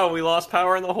 Somehow we lost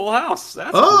power in the whole house.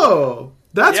 That's cool.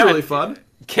 That's really fun.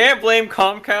 Can't blame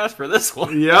Comcast for this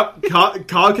one. Yep.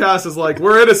 Comcast is like,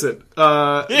 we're innocent.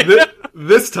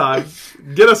 This time,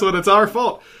 get us when it's our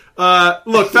fault.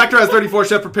 Look, Factor has 34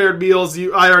 chef-prepared meals.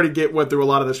 I already went through a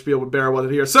lot of the spiel with Barra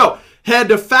wasn't here. So, head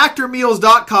to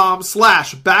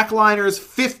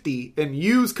factormeals.com/backliners50 and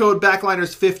use code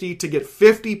backliners50 to get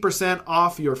 50%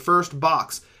 off your first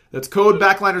box. That's code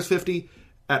backliners50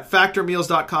 at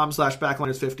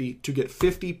factormeals.com/backliners50 to get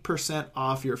 50%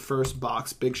 off your first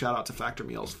box. Big shout out to Factor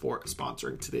Meals for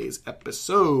sponsoring today's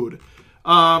episode.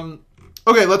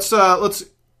 Okay, let's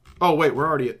oh wait, we're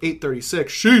already at 8:36.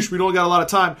 Sheesh, we don't got a lot of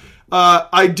time.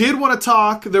 I did want to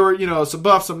talk. There were, some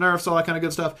buffs, some nerfs, all that kind of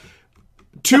good stuff.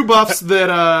 2 buffs that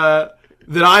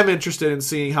I'm interested in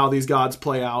seeing how these gods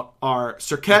play out are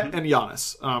Serket and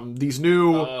Giannis. These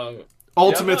new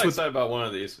ultimates with about one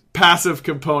of these passive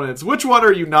components. Which one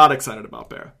are you not excited about,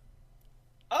 Bear?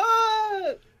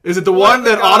 Is it the one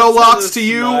that auto locks to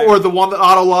you, or the one that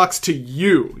auto locks to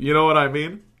you? You know what I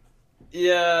mean?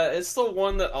 Yeah, it's the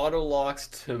one that auto locks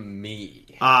to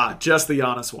me. Ah, just the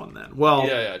Giannis one then. Well,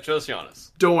 yeah, just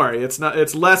Giannis. Don't worry, it's not.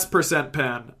 It's less percent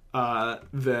pen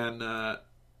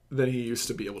than he used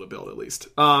to be able to build, at least.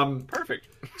 Perfect.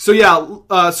 So yeah,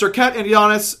 Serket and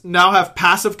Giannis now have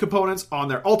passive components on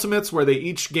their ultimates where they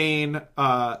each gain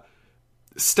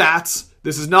stats.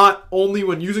 This is not only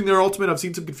when using their ultimate. I've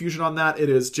seen some confusion on that. It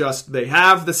is just they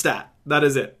have the stat. That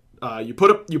is it. You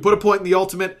put a point in the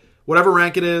ultimate, whatever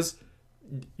rank it is,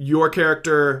 your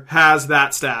character has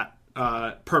that stat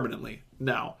permanently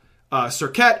now.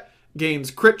 Serket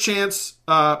gains crit chance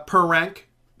per rank,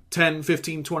 10,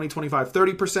 15, 20, 25,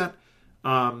 30%.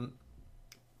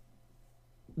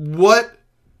 What,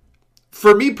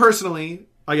 for me personally,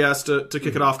 I guess, to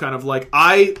kick it off, kind of like,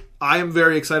 I am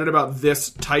very excited about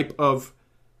this type of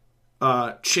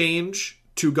change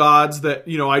to gods that,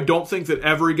 I don't think that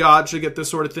every god should get this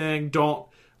sort of thing. I don't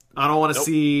want to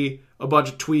see a bunch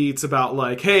of tweets about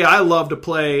like, hey, I love to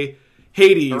play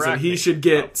Hades and he should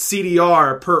get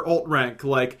CDR per ult rank.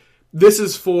 Like, this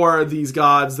is for these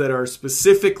gods that are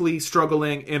specifically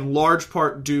struggling in large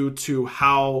part due to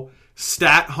how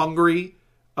stat hungry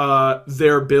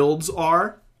their builds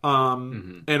are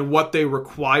and what they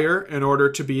require in order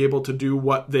to be able to do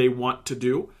what they want to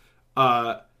do.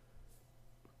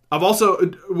 I've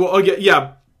also,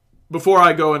 before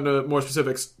I go into more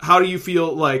specifics, how do you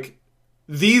feel like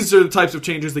these are the types of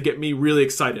changes that get me really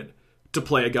excited to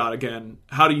play a god again?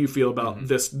 How do you feel about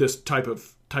this type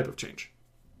of change?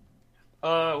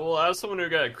 Well, as someone who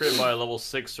got crit by a level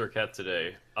 6 Serket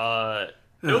today, it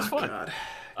was fun.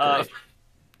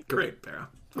 Great, Barra.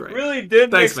 Great. Really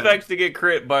didn't expect to get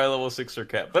crit by a level 6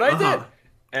 Serket, but I did,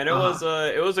 and it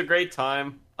was a great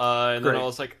time. And then I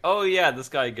was like, oh yeah, this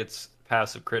guy gets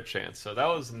passive crit chance, so that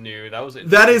was new.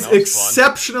 That is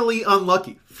exceptionally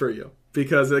unlucky for you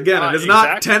because again, it is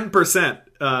not 10%.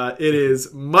 It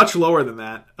is much lower than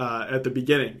that at the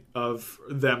beginning of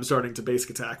them starting to basic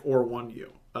attack or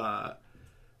 1U.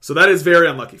 So that is very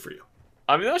unlucky for you.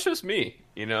 I mean, that's just me,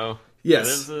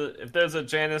 Yes. If there's a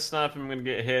Janus snipe, I'm going to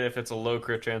get hit. If it's a low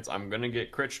crit chance, I'm going to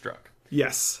get crit struck.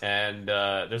 Yes. And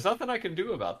there's nothing I can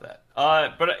do about that.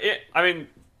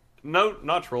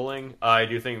 Not trolling. I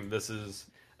do think this is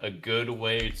a good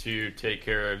way to take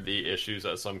care of the issues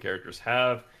that some characters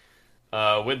have.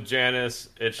 With Janus,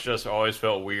 it's just always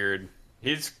felt weird.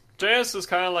 Janus is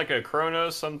kind of like a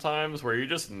Chronos sometimes, where you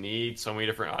just need so many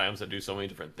different items that do so many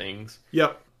different things.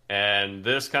 Yep. And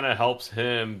this kind of helps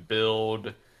him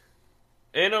build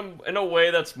in a way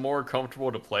that's more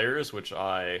comfortable to players, which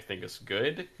I think is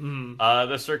good.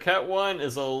 The Serket one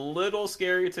is a little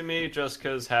scary to me, just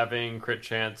because having crit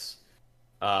chance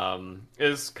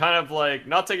is kind of like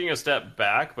not taking a step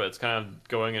back, but it's kind of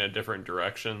going in a different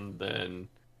direction than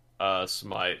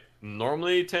Smite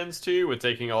normally tends to, with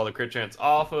taking all the crit chance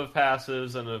off of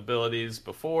passives and abilities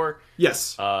before.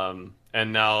 Yes.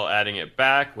 And now adding it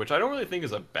back, which I don't really think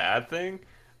is a bad thing.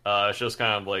 It's just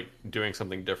kind of like doing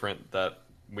something different that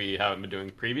we haven't been doing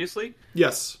previously.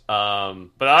 Yes.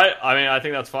 But I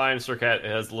think that's fine. Serket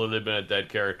has literally been a dead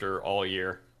character all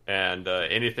year, and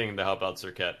anything to help out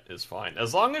Serket is fine,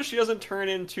 as long as she doesn't turn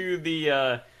into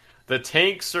the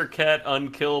tank Serket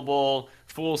unkillable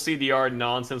full CDR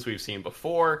nonsense we've seen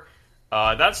before.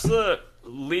 That's the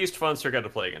least fun Serket to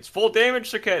play against. Full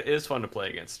damage Serket is fun to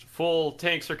play against. Full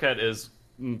tank Serket is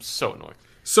so annoying.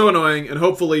 So annoying, and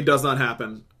hopefully does not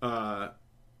happen.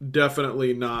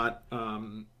 Definitely not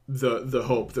the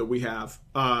hope that we have.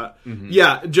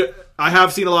 Yeah, I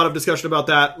have seen a lot of discussion about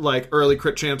that, like early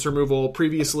crit chance removal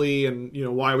previously, and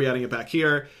why are we adding it back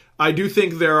here? I do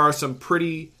think there are some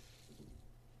pretty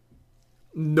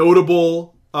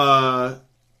notable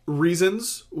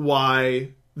reasons why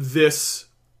this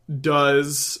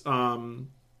does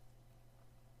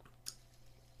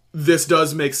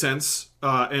make sense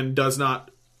and does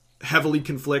not heavily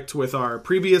conflict with our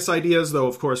previous ideas, though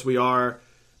of course we are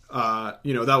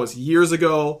that was years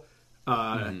ago.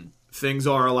 Things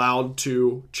are allowed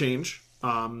to change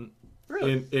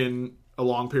really? in a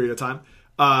long period of time.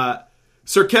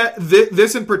 Serket,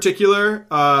 this in particular,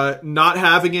 not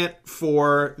having it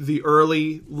for the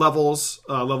early levels,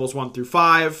 levels 1 through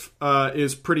 5,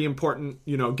 is pretty important.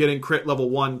 Getting crit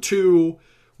level 1, 2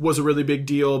 was a really big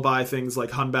deal by things like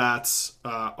Hunbats,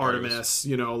 Artemis,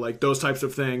 like those types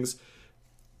of things.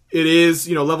 It is,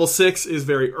 level 6 is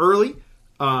very early,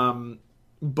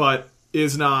 but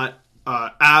is not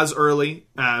as early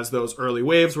as those early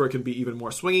waves where it can be even more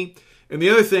swingy. And the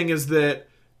other thing is that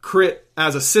crit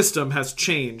as a system has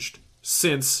changed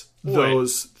since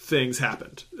those things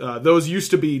happened. Those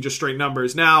used to be just straight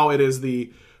numbers. Now it is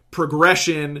the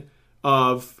progression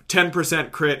of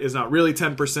 10% crit is not really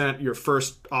 10%. Your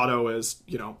first auto is,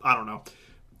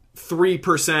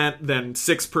 3%, then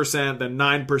 6%, then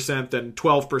 9%, then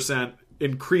 12%,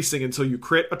 increasing until you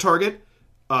crit a target.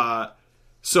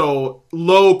 So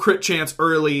low crit chance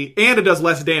early, and it does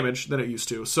less damage than it used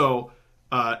to. So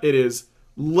it is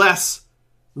less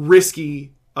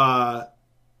risky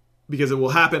because it will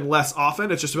happen less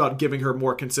often. It's just about giving her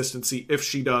more consistency if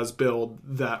she does build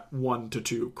that 1 to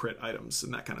 2 crit items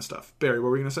and that kind of stuff. Barry, what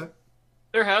were you going to say?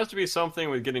 There has to be something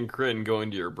with getting crit and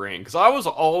going to your brain. Because I was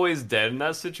always dead in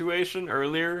that situation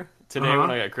earlier today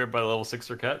when I got crit by the level 6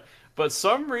 Raquette. But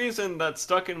some reason that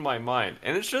stuck in my mind.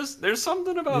 And it's just, there's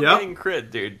something about getting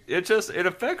crit, dude. It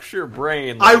affects your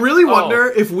brain. Like, I really wonder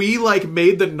if we,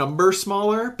 made the number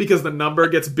smaller because the number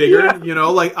gets bigger,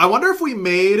 I wonder if we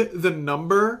made the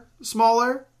number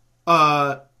smaller,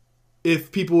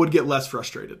 if people would get less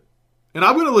frustrated. And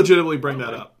I'm going to legitimately bring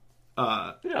that up.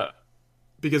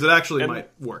 Because it actually might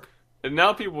work. And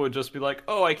now people would just be like,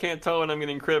 oh, I can't tell when I'm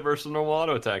getting crit versus normal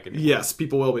auto attack anymore. Yes,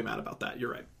 people will be mad about that.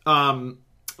 You're right.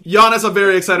 Giannis, I'm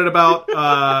very excited about.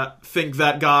 Think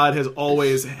that god has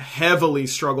always heavily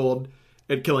struggled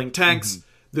at killing tanks. Mm-hmm.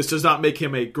 This does not make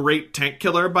him a great tank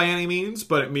killer by any means,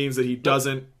 but it means that he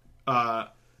doesn't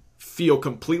feel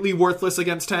completely worthless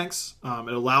against tanks.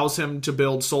 It allows him to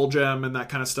build soul gem and that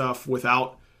kind of stuff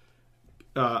without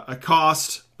a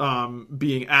cost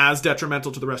being as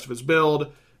detrimental to the rest of his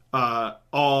build.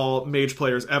 All mage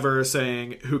players ever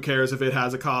saying, who cares if it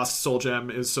has a cost, soul gem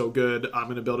is so good, I'm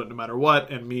going to build it no matter what,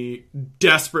 and me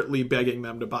desperately begging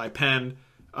them to buy pen.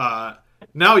 Now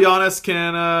Giannis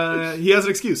can, he has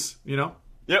an excuse,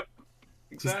 Yep,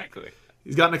 exactly.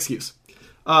 He's got an excuse.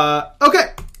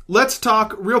 Okay, let's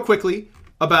talk real quickly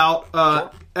about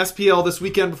SPL this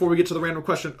weekend before we get to the random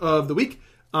question of the week.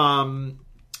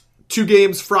 2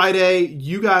 games Friday.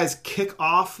 You guys kick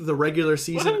off the regular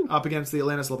season up against the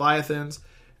Atlantis Leviathans,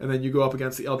 and then you go up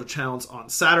against the Eldritch Hounds on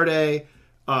Saturday.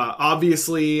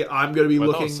 Obviously, I'm going to be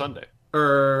looking. Sunday.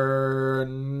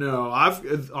 No,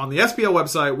 I've on the SPL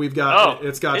website. We've got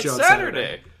it's got you on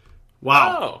Saturday.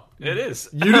 Wow, it is.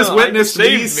 You just witnessed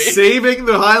me saving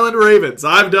the Highland Ravens.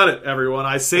 I've done it, everyone.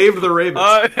 I saved the Ravens.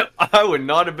 I would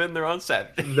not have been there on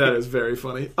Saturday. That is very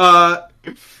funny.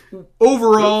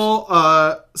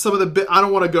 Overall, some of the I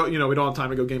don't want to go. We don't have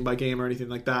time to go game by game or anything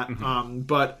like that. Mm-hmm.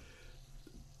 But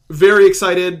very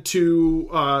excited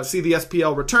to see the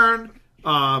SPL return.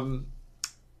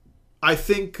 I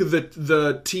think that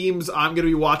the teams I'm going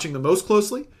to be watching the most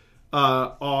closely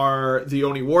are the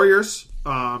Oni Warriors.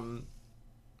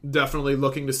 Definitely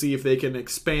looking to see if they can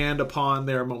expand upon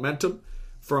their momentum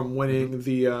from winning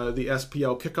the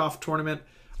SPL kickoff tournament.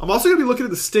 I'm also going to be looking at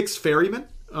the Styx Ferrymen.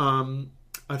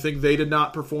 I think they did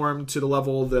not perform to the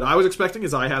level that I was expecting,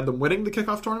 as I had them winning the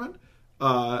kickoff tournament.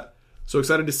 So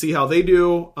excited to see how they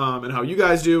do and how you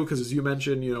guys do, because as you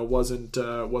mentioned, wasn't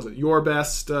your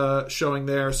best showing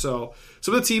there. So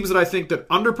some of the teams that I think that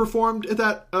underperformed at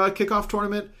that kickoff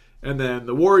tournament, and then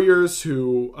the Warriors,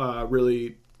 who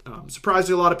really surprised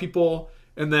a lot of people,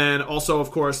 and then also, of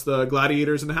course, the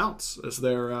Gladiators and the Hounds as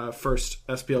their first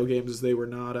SPL games, as they were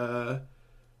not.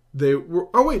 They were.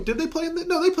 Oh wait, did they play in the?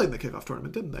 No, they played in the kickoff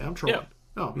tournament, didn't they? I'm trolling.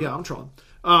 Yeah. Oh yeah, I'm trolling.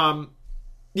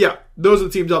 Yeah, those are the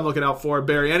teams I'm looking out for.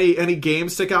 Barry, any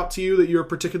games stick out to you that you're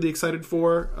particularly excited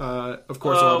for? Of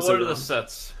course. What are the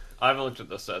sets? I haven't looked at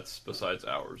the sets besides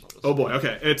ours. Honestly. Oh boy,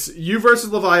 okay. It's you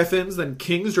versus Leviathans, then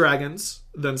Kings Dragons,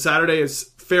 then Saturday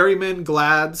is Ferrymen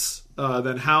Glads,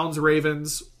 then Hounds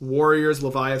Ravens, Warriors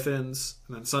Leviathans,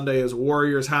 and then Sunday is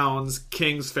Warriors Hounds,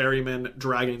 Kings Ferrymen,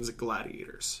 Dragons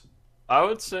Gladiators. I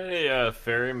would say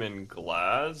Ferryman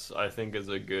Glads, I think, is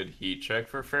a good heat check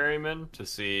for Ferryman to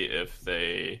see if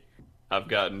they have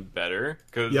gotten better.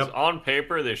 Because on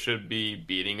paper, they should be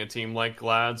beating a team like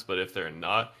Glads, but if they're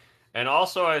not. And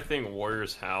also, I think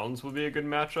Warriors Hounds would be a good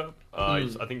matchup. I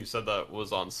think you said that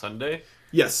was on Sunday.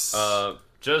 Yes.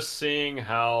 Just seeing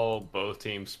how both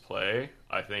teams play,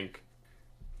 I think,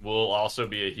 will also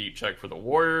be a heat check for the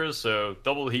Warriors. So,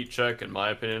 double heat check, in my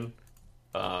opinion.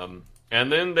 And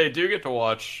then they do get to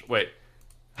watch... Wait,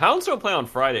 Hounds don't play on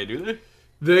Friday, do they?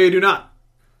 They do not.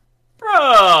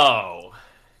 Bro!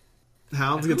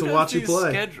 Hounds get to watch you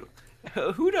play.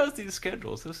 Who does these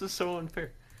schedules? This is so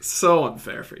unfair. So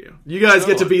unfair for you. You guys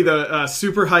get to be the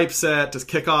super hype set to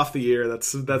kick off the year.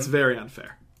 That's very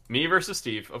unfair. Me versus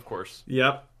Steve, of course.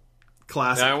 Yep.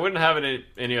 Classic. Now, I wouldn't have it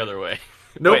any other way.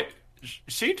 Nope. Wait,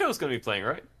 Shinto's going to be playing,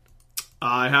 right?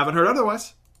 I haven't heard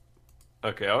otherwise.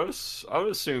 Okay, I would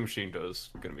assume Shinto's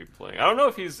going to be playing. I don't know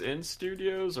if he's in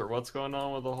studios or what's going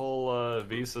on with the whole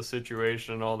visa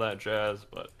situation and all that jazz,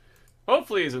 but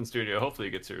hopefully he's in studio. Hopefully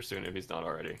he gets here soon if he's not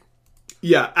already.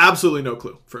 Yeah, absolutely no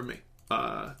clue from me.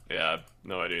 Yeah,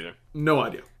 no idea either. No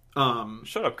idea.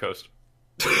 Shut up, Coast.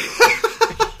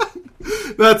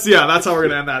 That's how we're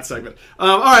gonna end that segment.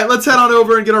 All right, let's head on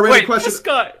over and get our random questions.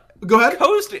 Go ahead.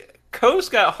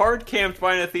 Coast got hard camped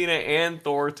by an Athena and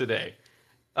Thor today.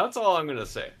 That's all I'm gonna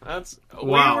say.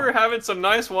 Wow. We were having some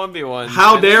nice 1v1s.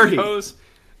 How dare he?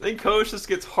 Then Coast just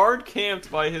gets hard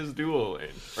camped by his duo lane,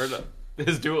 or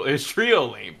his trio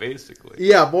lane, basically.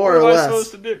 Yeah, more or less. What am I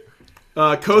supposed to do?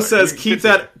 Coast says keep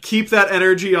that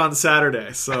energy on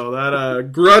Saturday. So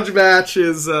that grudge match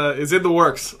is in the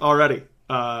works already.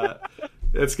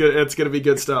 It's good. It's gonna be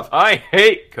good stuff. I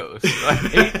hate Coast. I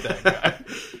hate that guy.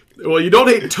 Well, you don't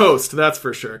hate toast, that's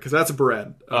for sure, because that's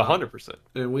bread. 100%.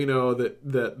 And we know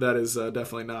that is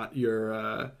definitely not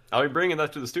your... I'll be bringing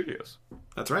that to the studios.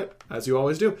 That's right, as you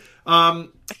always do.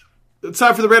 It's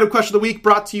time for the random question of the week,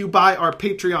 brought to you by our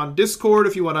Patreon Discord.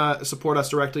 If you want to support us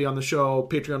directly on the show,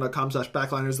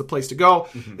 patreon.com/backliners is the place to go.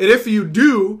 Mm-hmm. And if you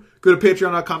do go to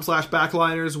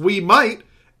patreon.com/backliners, we might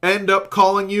end up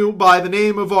calling you by the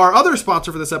name of our other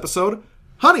sponsor for this episode,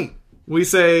 Honey. We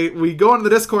go into the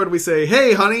Discord and we say,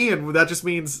 hey, honey, and that just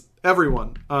means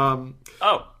everyone. I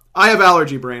have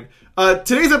allergy brain.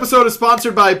 Today's episode is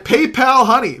sponsored by PayPal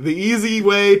Honey, the easy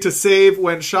way to save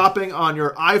when shopping on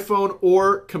your iPhone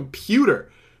or computer.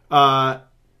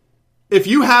 If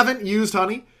you haven't used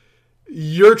Honey,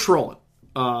 you're trolling.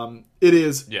 It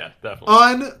is definitely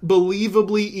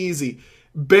unbelievably easy.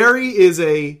 Barry is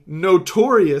a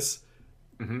notorious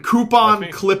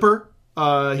coupon clipper.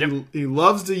 He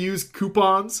loves to use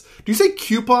coupons. Do you say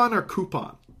coupon or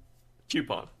coupon?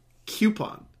 Coupon.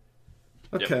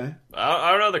 Okay. Yep. I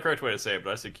don't know the correct way to say it,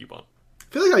 but I say coupon. I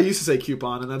feel like I used to say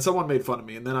coupon, and then someone made fun of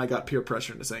me, and then I got peer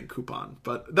pressure into saying coupon.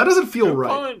 But that doesn't feel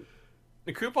right.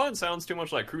 The coupon sounds too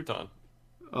much like crouton.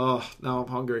 Oh, now I'm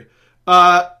hungry.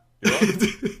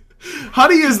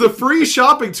 Honey is the free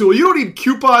shopping tool. You don't need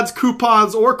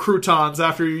coupons, or croutons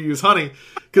after you use Honey,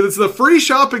 because it's the free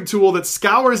shopping tool that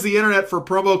scours the internet for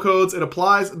promo codes and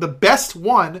applies the best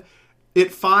one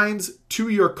it finds to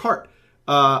your cart.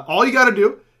 All you got to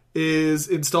do is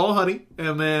install Honey,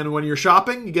 and then when you're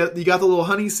shopping, you got the little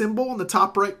Honey symbol in the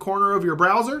top right corner of your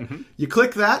browser. Mm-hmm. You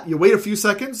click that, you wait a few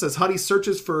seconds as Honey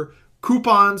searches for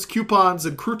coupons,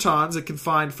 and croutons it can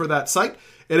find for that site,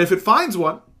 and if it finds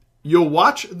one, you'll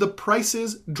watch the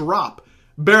prices drop.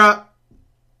 Barra.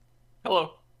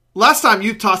 Hello. Last time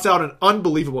you tossed out an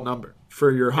unbelievable number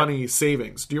for your Honey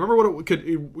savings. Do you remember what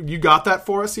you got that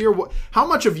for us here? How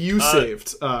much have you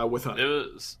saved with Honey? It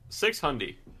was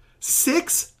 $600.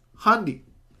 $600.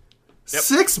 Yep.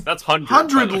 That's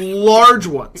 100 large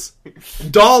ones.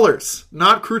 Dollars,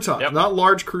 not croutons, not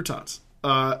large croutons.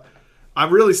 I'm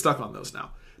really stuck on those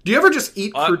now. Do you ever just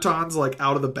eat croutons like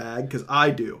out of the bag? Because I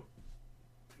do.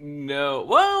 No.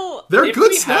 Well, they're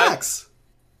good snacks.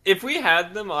 If we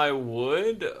had them, I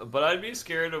would, but I'd be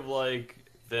scared of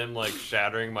them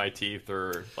shattering my teeth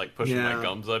or pushing my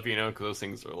gums up, because those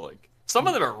things are some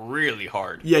of them are really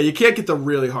hard. Yeah, you can't get the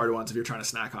really hard ones if you're trying to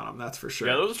snack on them, that's for sure.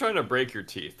 Yeah, those are trying to break your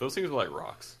teeth. Those things are like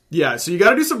rocks. Yeah, so you got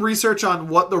to do some research on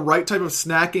what the right type of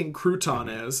snacking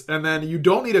crouton is, and then you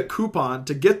don't need a coupon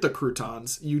to get the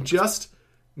croutons. You just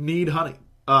need Honey.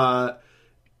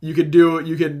 You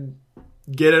can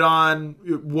get it on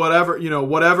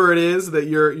whatever it is that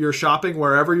you're shopping,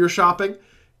 wherever you're shopping.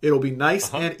 It'll be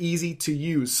nice and easy to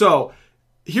use. So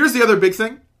here's the other big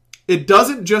thing. It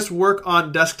doesn't just work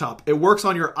on desktop. It works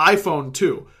on your iPhone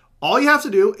too. All you have to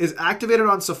do is activate it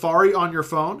on Safari on your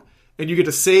phone, and you get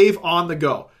to save on the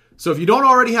go. So if you don't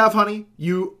already have Honey,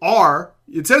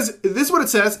 this is what it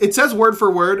says. It says word for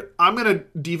word. I'm going to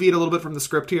deviate a little bit from the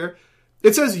script here.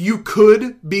 It says you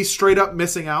could be straight up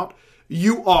missing out.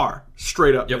 You are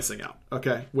straight up missing out,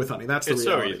 okay, with Honey. That's the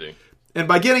reality. It's so easy. And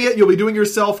by getting it, you'll be doing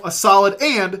yourself a solid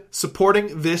and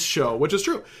supporting this show, which is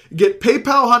true. Get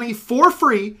PayPal Honey for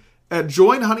free at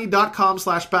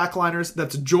joinhoney.com/backliners.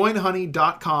 That's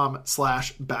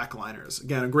joinhoney.com/backliners.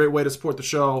 Again, a great way to support the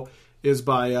show is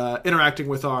by interacting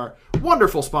with our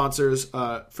wonderful sponsors.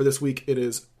 For this week, it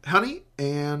is Honey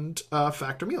and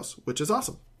Factor Meals, which is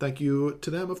awesome. Thank you to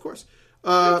them, of course.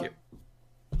 Thank you.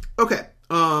 Okay.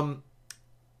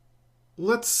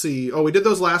 Let's see. Oh, we did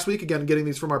those last week. Again, getting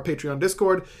these from our Patreon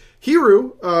Discord.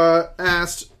 Hiru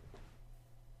asked,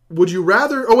 would you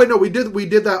rather... Oh, wait, no, we did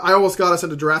that. I almost got us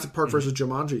into Jurassic Park versus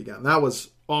Jumanji again. That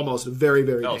was almost very,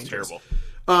 very dangerous. That was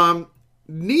terrible.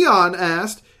 Neon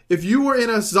asked, if you were in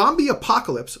a zombie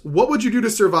apocalypse, what would you do to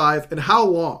survive, and how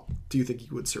long do you think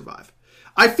you would survive?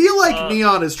 I feel like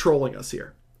Neon is trolling us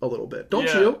here a little bit.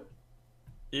 Don't you?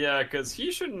 Yeah, because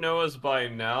he should know us by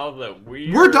now that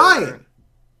we're dying.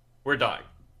 We're dying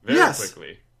very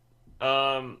quickly.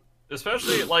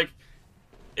 Especially like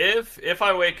if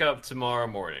I wake up tomorrow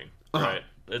morning, right?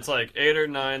 It's like 8 or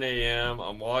 9 a.m.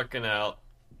 I'm walking out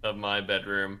of my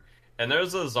bedroom, and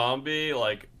there's a zombie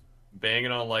like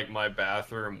banging on like my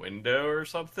bathroom window or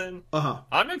something.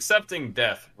 I'm accepting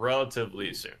death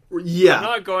relatively soon. Yeah, I'm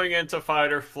not going into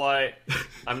fight or flight.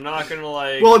 I'm not gonna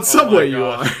like. Well, in some way you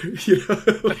are.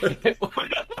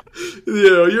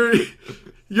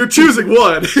 You're choosing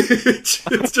one.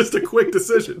 It's just a quick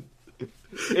decision.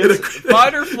 It's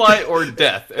fight or flight or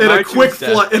death. In a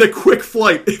quick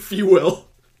flight, if you will.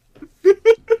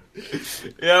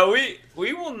 Yeah,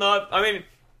 we will not. I mean,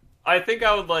 I think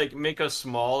I would like make a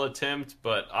small attempt,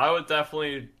 but I would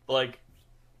definitely like.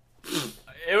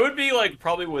 It would be like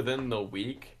probably within the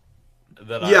week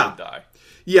that I would die.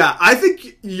 Yeah, I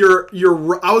think you're.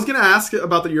 I was gonna ask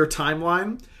about your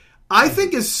timeline. I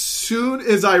think as soon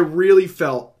as I really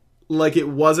felt like it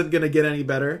wasn't gonna get any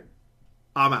better,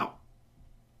 I'm out.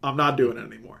 I'm not doing it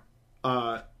anymore.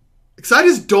 Because I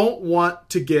just don't want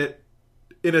to get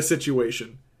in a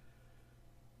situation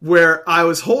where I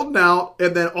was holding out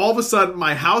and then all of a sudden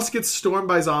my house gets stormed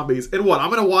by zombies. And what? I'm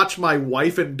going to watch my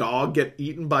wife and dog get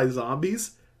eaten by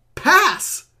zombies?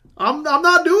 Pass! I'm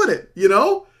not doing it, you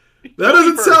know? That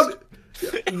doesn't sound...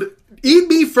 Eat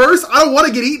me first? I don't want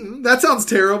to get eaten. That sounds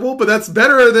terrible, but that's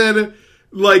better than...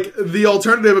 like the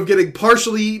alternative of getting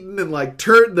partially eaten and like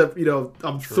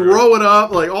I'm throwing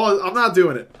up, like I'm not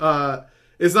doing it.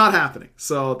 It's not happening.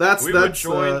 So we would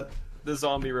join the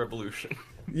zombie revolution.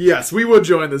 Yes, we would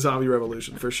join the zombie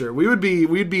revolution for sure. We'd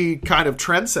be kind of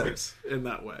trendsetters in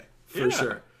that way for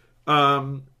sure.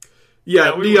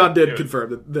 Neon did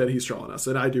confirm that he's trolling us,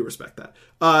 and I do respect that.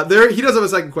 He does have a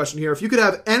second question here. If you could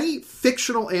have any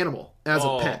fictional animal as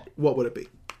a pet, what would it be?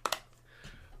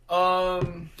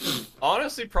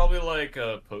 Honestly, probably like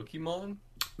a Pokemon.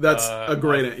 That's a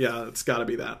great... yeah, it's got to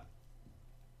be that.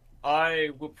 I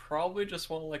would probably just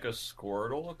want like a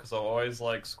Squirtle, because I always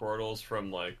like Squirtles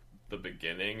from like the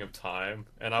beginning of time.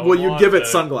 And you give it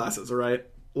sunglasses, right?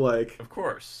 Like, of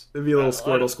course, it'd be a little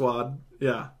Squirtle squad.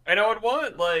 Yeah, and I would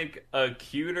want like a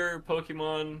cuter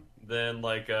Pokemon than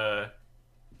like a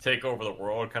take over the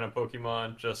world kind of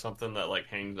Pokemon, just something that like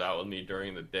hangs out with me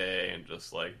during the day and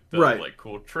just like does like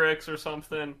cool tricks or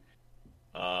something.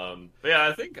 But yeah,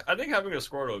 I think having a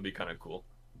Squirtle would be kind of cool.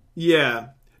 Yeah.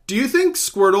 Do you think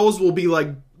Squirtles would be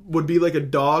like a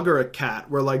dog or a cat?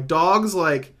 Where like dogs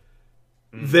like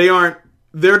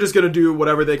they're just gonna do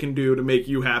whatever they can do to make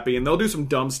you happy, and they'll do some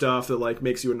dumb stuff that like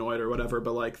makes you annoyed or whatever,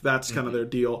 but like that's kind of their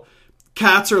deal.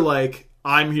 Cats are like,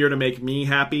 I'm here to make me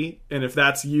happy, and if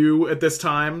that's you at this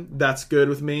time, that's good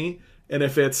with me. And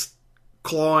if it's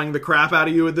clawing the crap out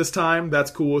of you at this time,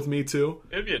 that's cool with me too.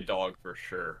 It'd be a dog for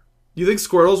sure. You think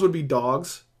Squirtles would be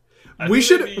dogs? We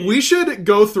should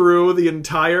go through the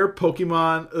entire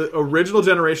Pokemon original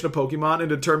generation of Pokemon and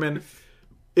determine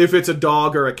if it's a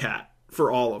dog or a cat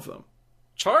for all of them.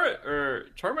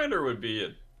 Charmander would be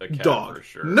a cat dog for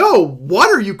sure. No, what,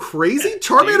 are you crazy?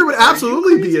 Charmander would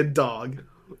absolutely be a dog.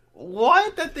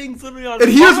 What? That thing's literally on fire.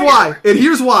 And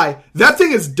here's why. That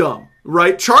thing is dumb,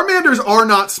 right? Charmanders are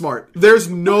not smart. There's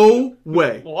no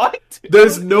way. What?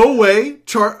 There's no way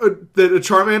that a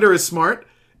Charmander is smart.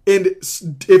 And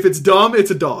if it's dumb, it's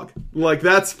a dog. Like,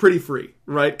 that's pretty free,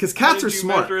 right? Because cats are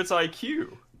smart. Measure its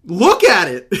IQ. Look at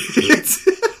it.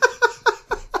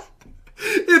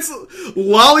 It's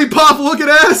lollipop looking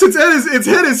ass. Its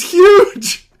head is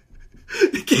huge.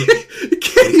 It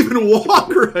can't even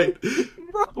walk right.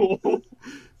 Bro.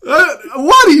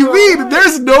 What do you mean?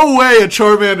 There's no way a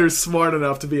Charmander's smart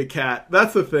enough to be a cat.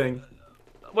 That's the thing.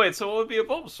 Wait, so what would be a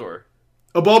Bulbasaur?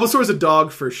 A Bulbasaur is a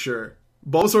dog for sure.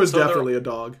 Bulbasaur is definitely a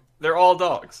dog. They're all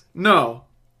dogs? No.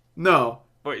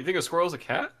 Wait, you think a squirrel's a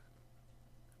cat?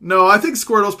 No, I think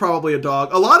Squirtle's probably a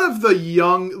dog. A lot of the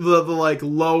the like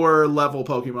lower level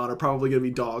Pokemon are probably going to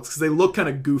be dogs because they look kind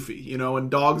of goofy, you know, and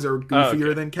dogs are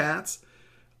goofier than cats.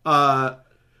 But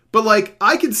like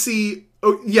I could see,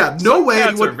 no way.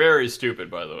 Cats are very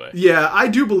stupid, by the way. Yeah, I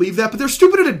do believe that, but they're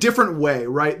stupid in a different way,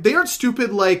 right? They aren't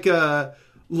stupid like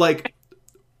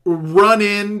run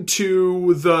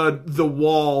into the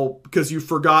wall because you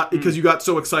got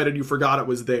so excited you forgot it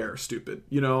was there. Stupid,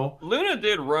 you know. Luna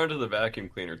did run to the vacuum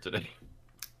cleaner today.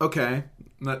 Okay,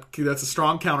 that's a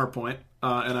strong counterpoint,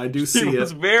 and I do see it. She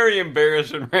was very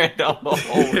embarrassed and ran down the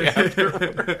hallway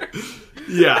afterward.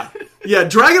 Yeah.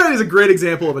 Dragonite is a great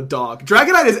example of a dog.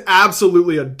 Dragonite is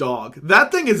absolutely a dog.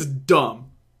 That thing is dumb.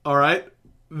 All right,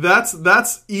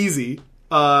 that's easy.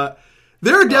 There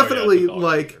are definitely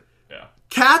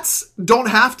cats don't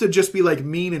have to just be like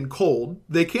mean and cold.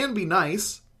 They can be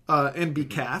nice and be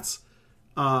cats.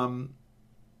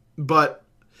 But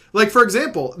Like, for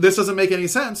example, this doesn't make any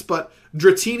sense, but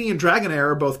Dratini and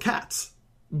Dragonair are both cats.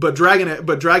 But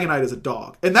Dragonite is a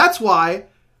dog. And that's why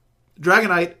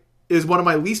Dragonite is one of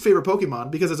my least favorite Pokemon,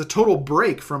 because it's a total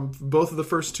break from both of the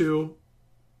first two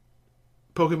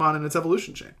Pokemon in its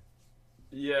evolution chain.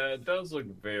 Yeah, it does look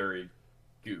very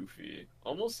goofy.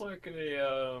 Almost like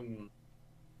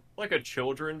a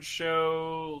children's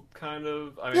show, kind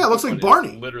of. I mean, yeah, it looks like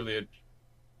Barney. Literally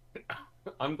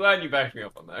I'm glad you backed me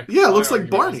up on that. Yeah, it looks like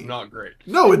Barney. It's not great.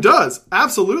 No, it does.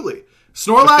 Absolutely.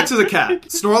 Snorlax is a cat.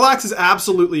 Snorlax is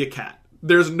absolutely a cat.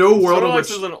 There's no world in which...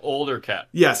 Snorlax is an older cat.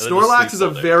 Yeah, Snorlax is a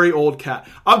very old cat.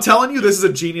 I'm telling you, this is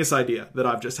a genius idea that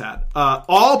I've just had.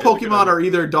 All Pokemon are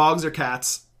either dogs or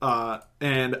cats,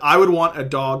 and I would want a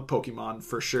dog Pokemon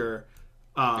for sure.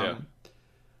 Yeah.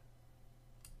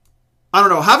 I don't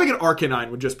know. Having an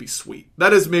Arcanine would just be sweet.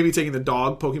 That is maybe taking the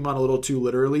dog Pokemon a little too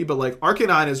literally, but like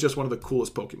Arcanine is just one of the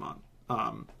coolest Pokemon.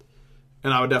 And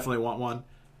I would definitely want one.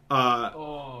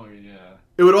 Oh, yeah.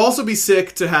 It would also be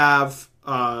sick to have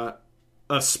a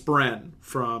Spren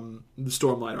from the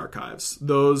Stormlight Archives.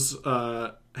 Those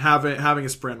having a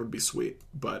Spren would be sweet,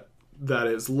 but that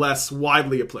is less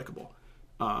widely applicable.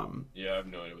 Yeah, I have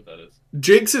no idea what that is.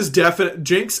 Jinx is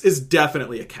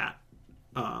definitely a cat.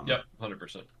 Yep,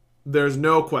 100%. There's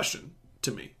no question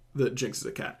to me that Jinx is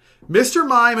a cat. Mr.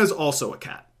 Mime is also a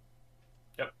cat.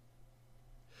 Yep.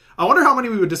 I wonder how many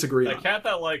we would disagree on. A cat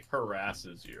that, like,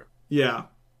 harasses you. Yeah.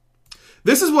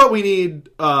 This is what we need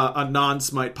a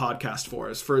non-Smite podcast for,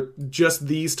 is for just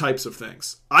these types of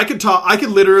things. I could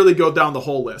literally go down the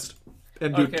whole list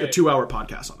and do a 2-hour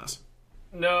podcast on this.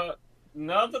 No,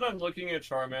 now that I'm looking at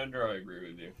Charmander, I agree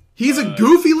with you. He's a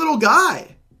goofy little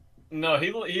guy. No,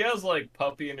 he has, like,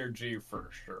 puppy energy for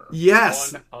sure.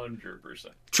 Yes. 100%.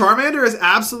 Charmander is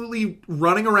absolutely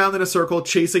running around in a circle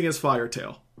chasing his fire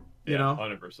tail. You know?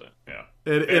 100%. Yeah.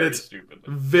 And it's stupid.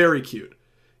 Very cute.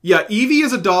 Yeah, Eevee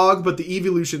is a dog, but the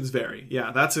evolutions vary.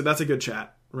 Yeah, that's a good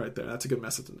chat right there. That's a good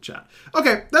message in the chat.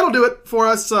 Okay, that'll do it for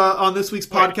us on this week's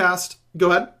podcast.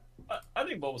 Go ahead. I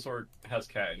think Bulbasaur has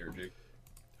cat energy.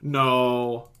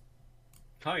 No.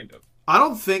 Kind of. I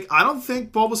don't think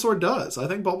Bulbasaur does. I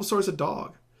think Bulbasaur is a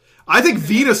dog. I think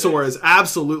Venusaur is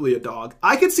absolutely a dog.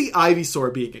 I could see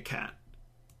Ivysaur being a cat.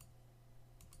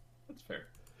 That's fair.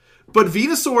 But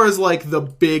Venusaur is like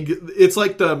it's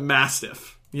like the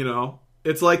Mastiff, you know?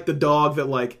 It's like the dog that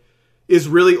like is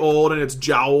really old and its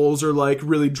jowls are like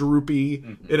really droopy.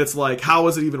 Mm-hmm. And it's like, how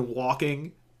is it even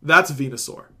walking? That's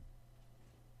Venusaur.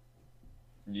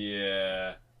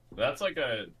 Yeah. That's like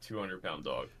a 200-pound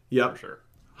dog. Yep. For sure.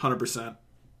 100%.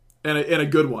 And a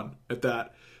good one at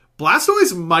that.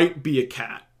 Blastoise might be a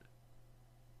cat.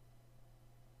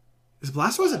 Is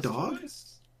Blastoise a dog?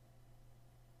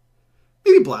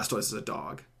 Maybe Blastoise is a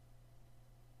dog.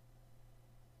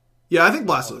 Yeah, I think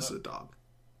Blastoise is a dog.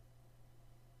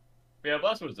 Yeah,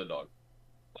 Blastoise is a dog.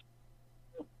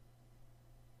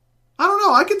 I don't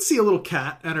know. I can see a little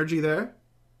cat energy there.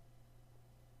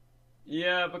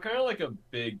 Yeah, but kind of like a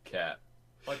big cat.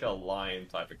 Like a lion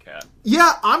type of cat.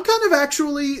 Yeah, I'm kind of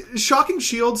actually... Shocking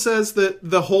Shield says that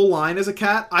the whole line is a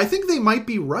cat. I think they might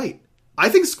be right. I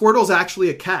think Squirtle's actually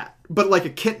a cat, but like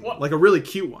a kitten. What? Like a really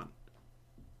cute one.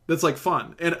 That's like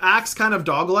fun. And acts kind of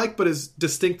dog-like, but is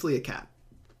distinctly a cat.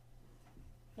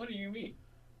 What do you mean?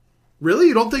 Really?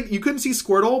 You don't think... You couldn't see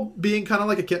Squirtle being kind of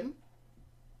like a kitten?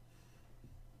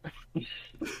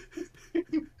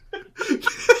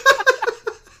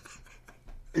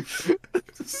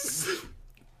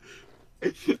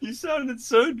 You sounded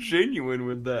so genuine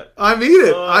with that. I mean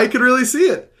it. I could really see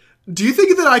it. Do you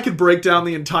think that I could break down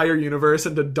the entire universe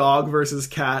into dog versus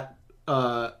cat?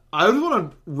 I would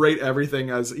want to rate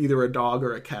everything as either a dog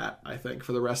or a cat, I think,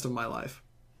 for the rest of my life.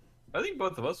 I think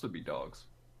both of us would be dogs.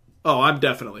 Oh, I'm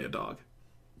definitely a dog.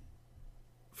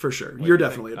 For sure. You're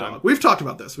definitely a dog. We've talked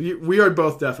about this. We are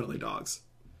both definitely dogs.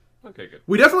 Okay, good.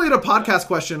 We definitely had a podcast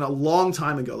question a long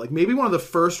time ago. Like maybe one of the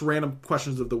first random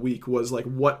questions of the week was like,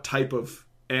 what type of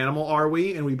animal are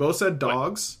we? And we both said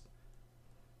dogs.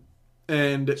 What?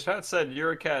 And Chat said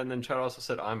you're a cat, and then Chat also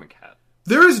said I'm a cat.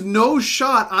 There is no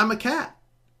shot I'm a cat.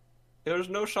 There's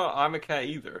no shot I'm a cat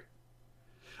either.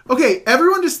 Okay,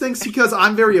 everyone just thinks because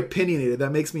I'm very opinionated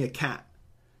that makes me a cat.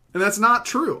 And that's not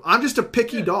true. I'm just a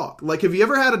picky dog. Like, have you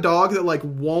ever had a dog that like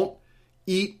won't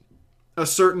eat a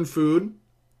certain food?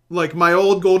 Like my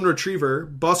old golden retriever,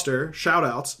 Buster,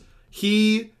 shoutouts,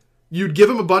 you'd give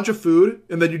him a bunch of food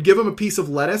and then you'd give him a piece of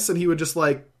lettuce and he would just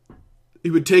like, he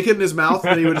would take it in his mouth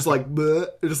and he would just like, bleh,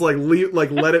 just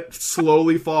like let it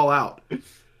slowly fall out.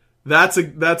 That's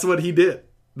what he did.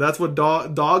 That's what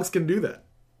dogs can do that.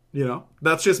 You know,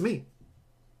 that's just me.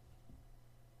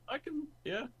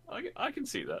 I can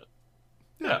see that.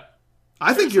 Yeah.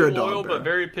 I think you're a dog loyal, bear. but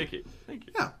very picky. Thank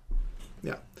you.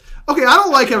 Yeah. Okay, I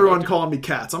don't like everyone calling me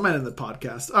cats. I'm ending the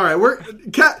podcast. All right,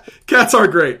 cats are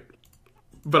great,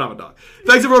 but I'm a dog.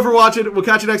 Thanks everyone for watching. We'll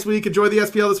catch you next week. Enjoy the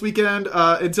SPL this weekend.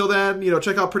 Until then,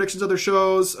 check out predictions of their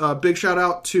shows. Big shout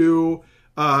out to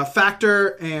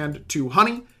Factor and to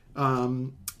Honey.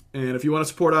 And if you want to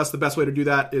support us, the best way to do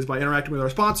that is by interacting with our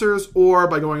sponsors or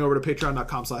by going over to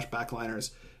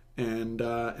patreon.com/backliners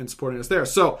and supporting us there.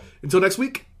 So until next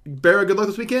week, Bear, good luck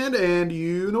this weekend, and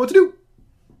you know what to do.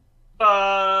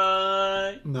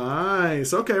 Bye.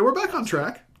 Nice. Okay, we're back on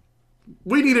track.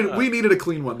 We needed a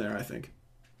clean one there, I think.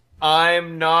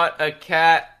 I'm not a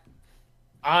cat.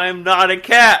 I'm not a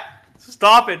cat.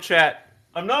 Stop it, chat.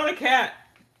 I'm not a cat.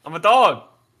 I'm a dog.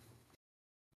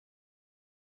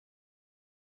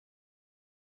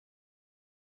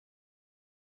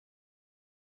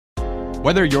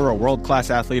 Whether you're a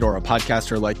world-class athlete or a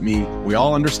podcaster like me, we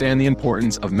all understand the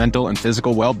importance of mental and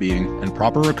physical well-being and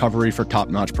proper recovery for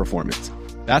top-notch performance.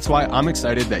 That's why I'm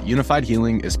excited that Unified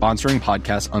Healing is sponsoring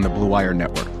podcasts on the Blue Wire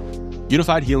Network.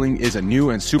 Unified Healing is a new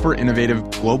and super innovative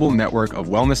global network of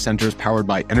wellness centers powered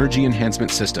by Energy Enhancement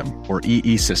System, or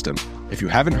EE System. If you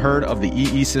haven't heard of the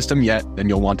EE System yet, then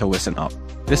you'll want to listen up.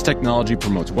 This technology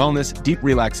promotes wellness, deep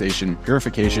relaxation,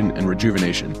 purification, and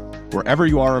rejuvenation. Wherever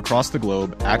you are across the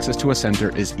globe, access to a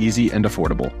center is easy and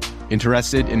affordable.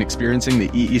 Interested in experiencing the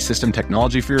EE System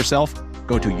technology for yourself?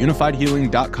 Go to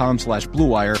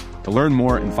unifiedhealing.com/bluewire to learn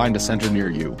more and find a center near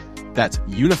you. That's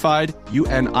unified,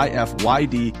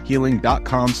 UNIFYD,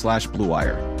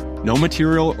 healing.com/bluewire. No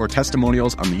material or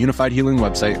testimonials on the Unified Healing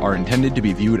website are intended to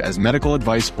be viewed as medical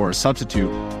advice or a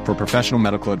substitute for professional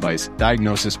medical advice,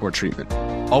 diagnosis, or treatment.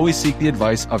 Always seek the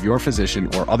advice of your physician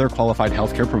or other qualified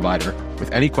healthcare provider with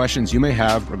any questions you may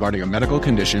have regarding a medical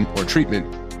condition or treatment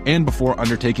and before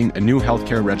undertaking a new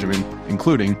healthcare regimen,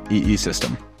 including EE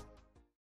System.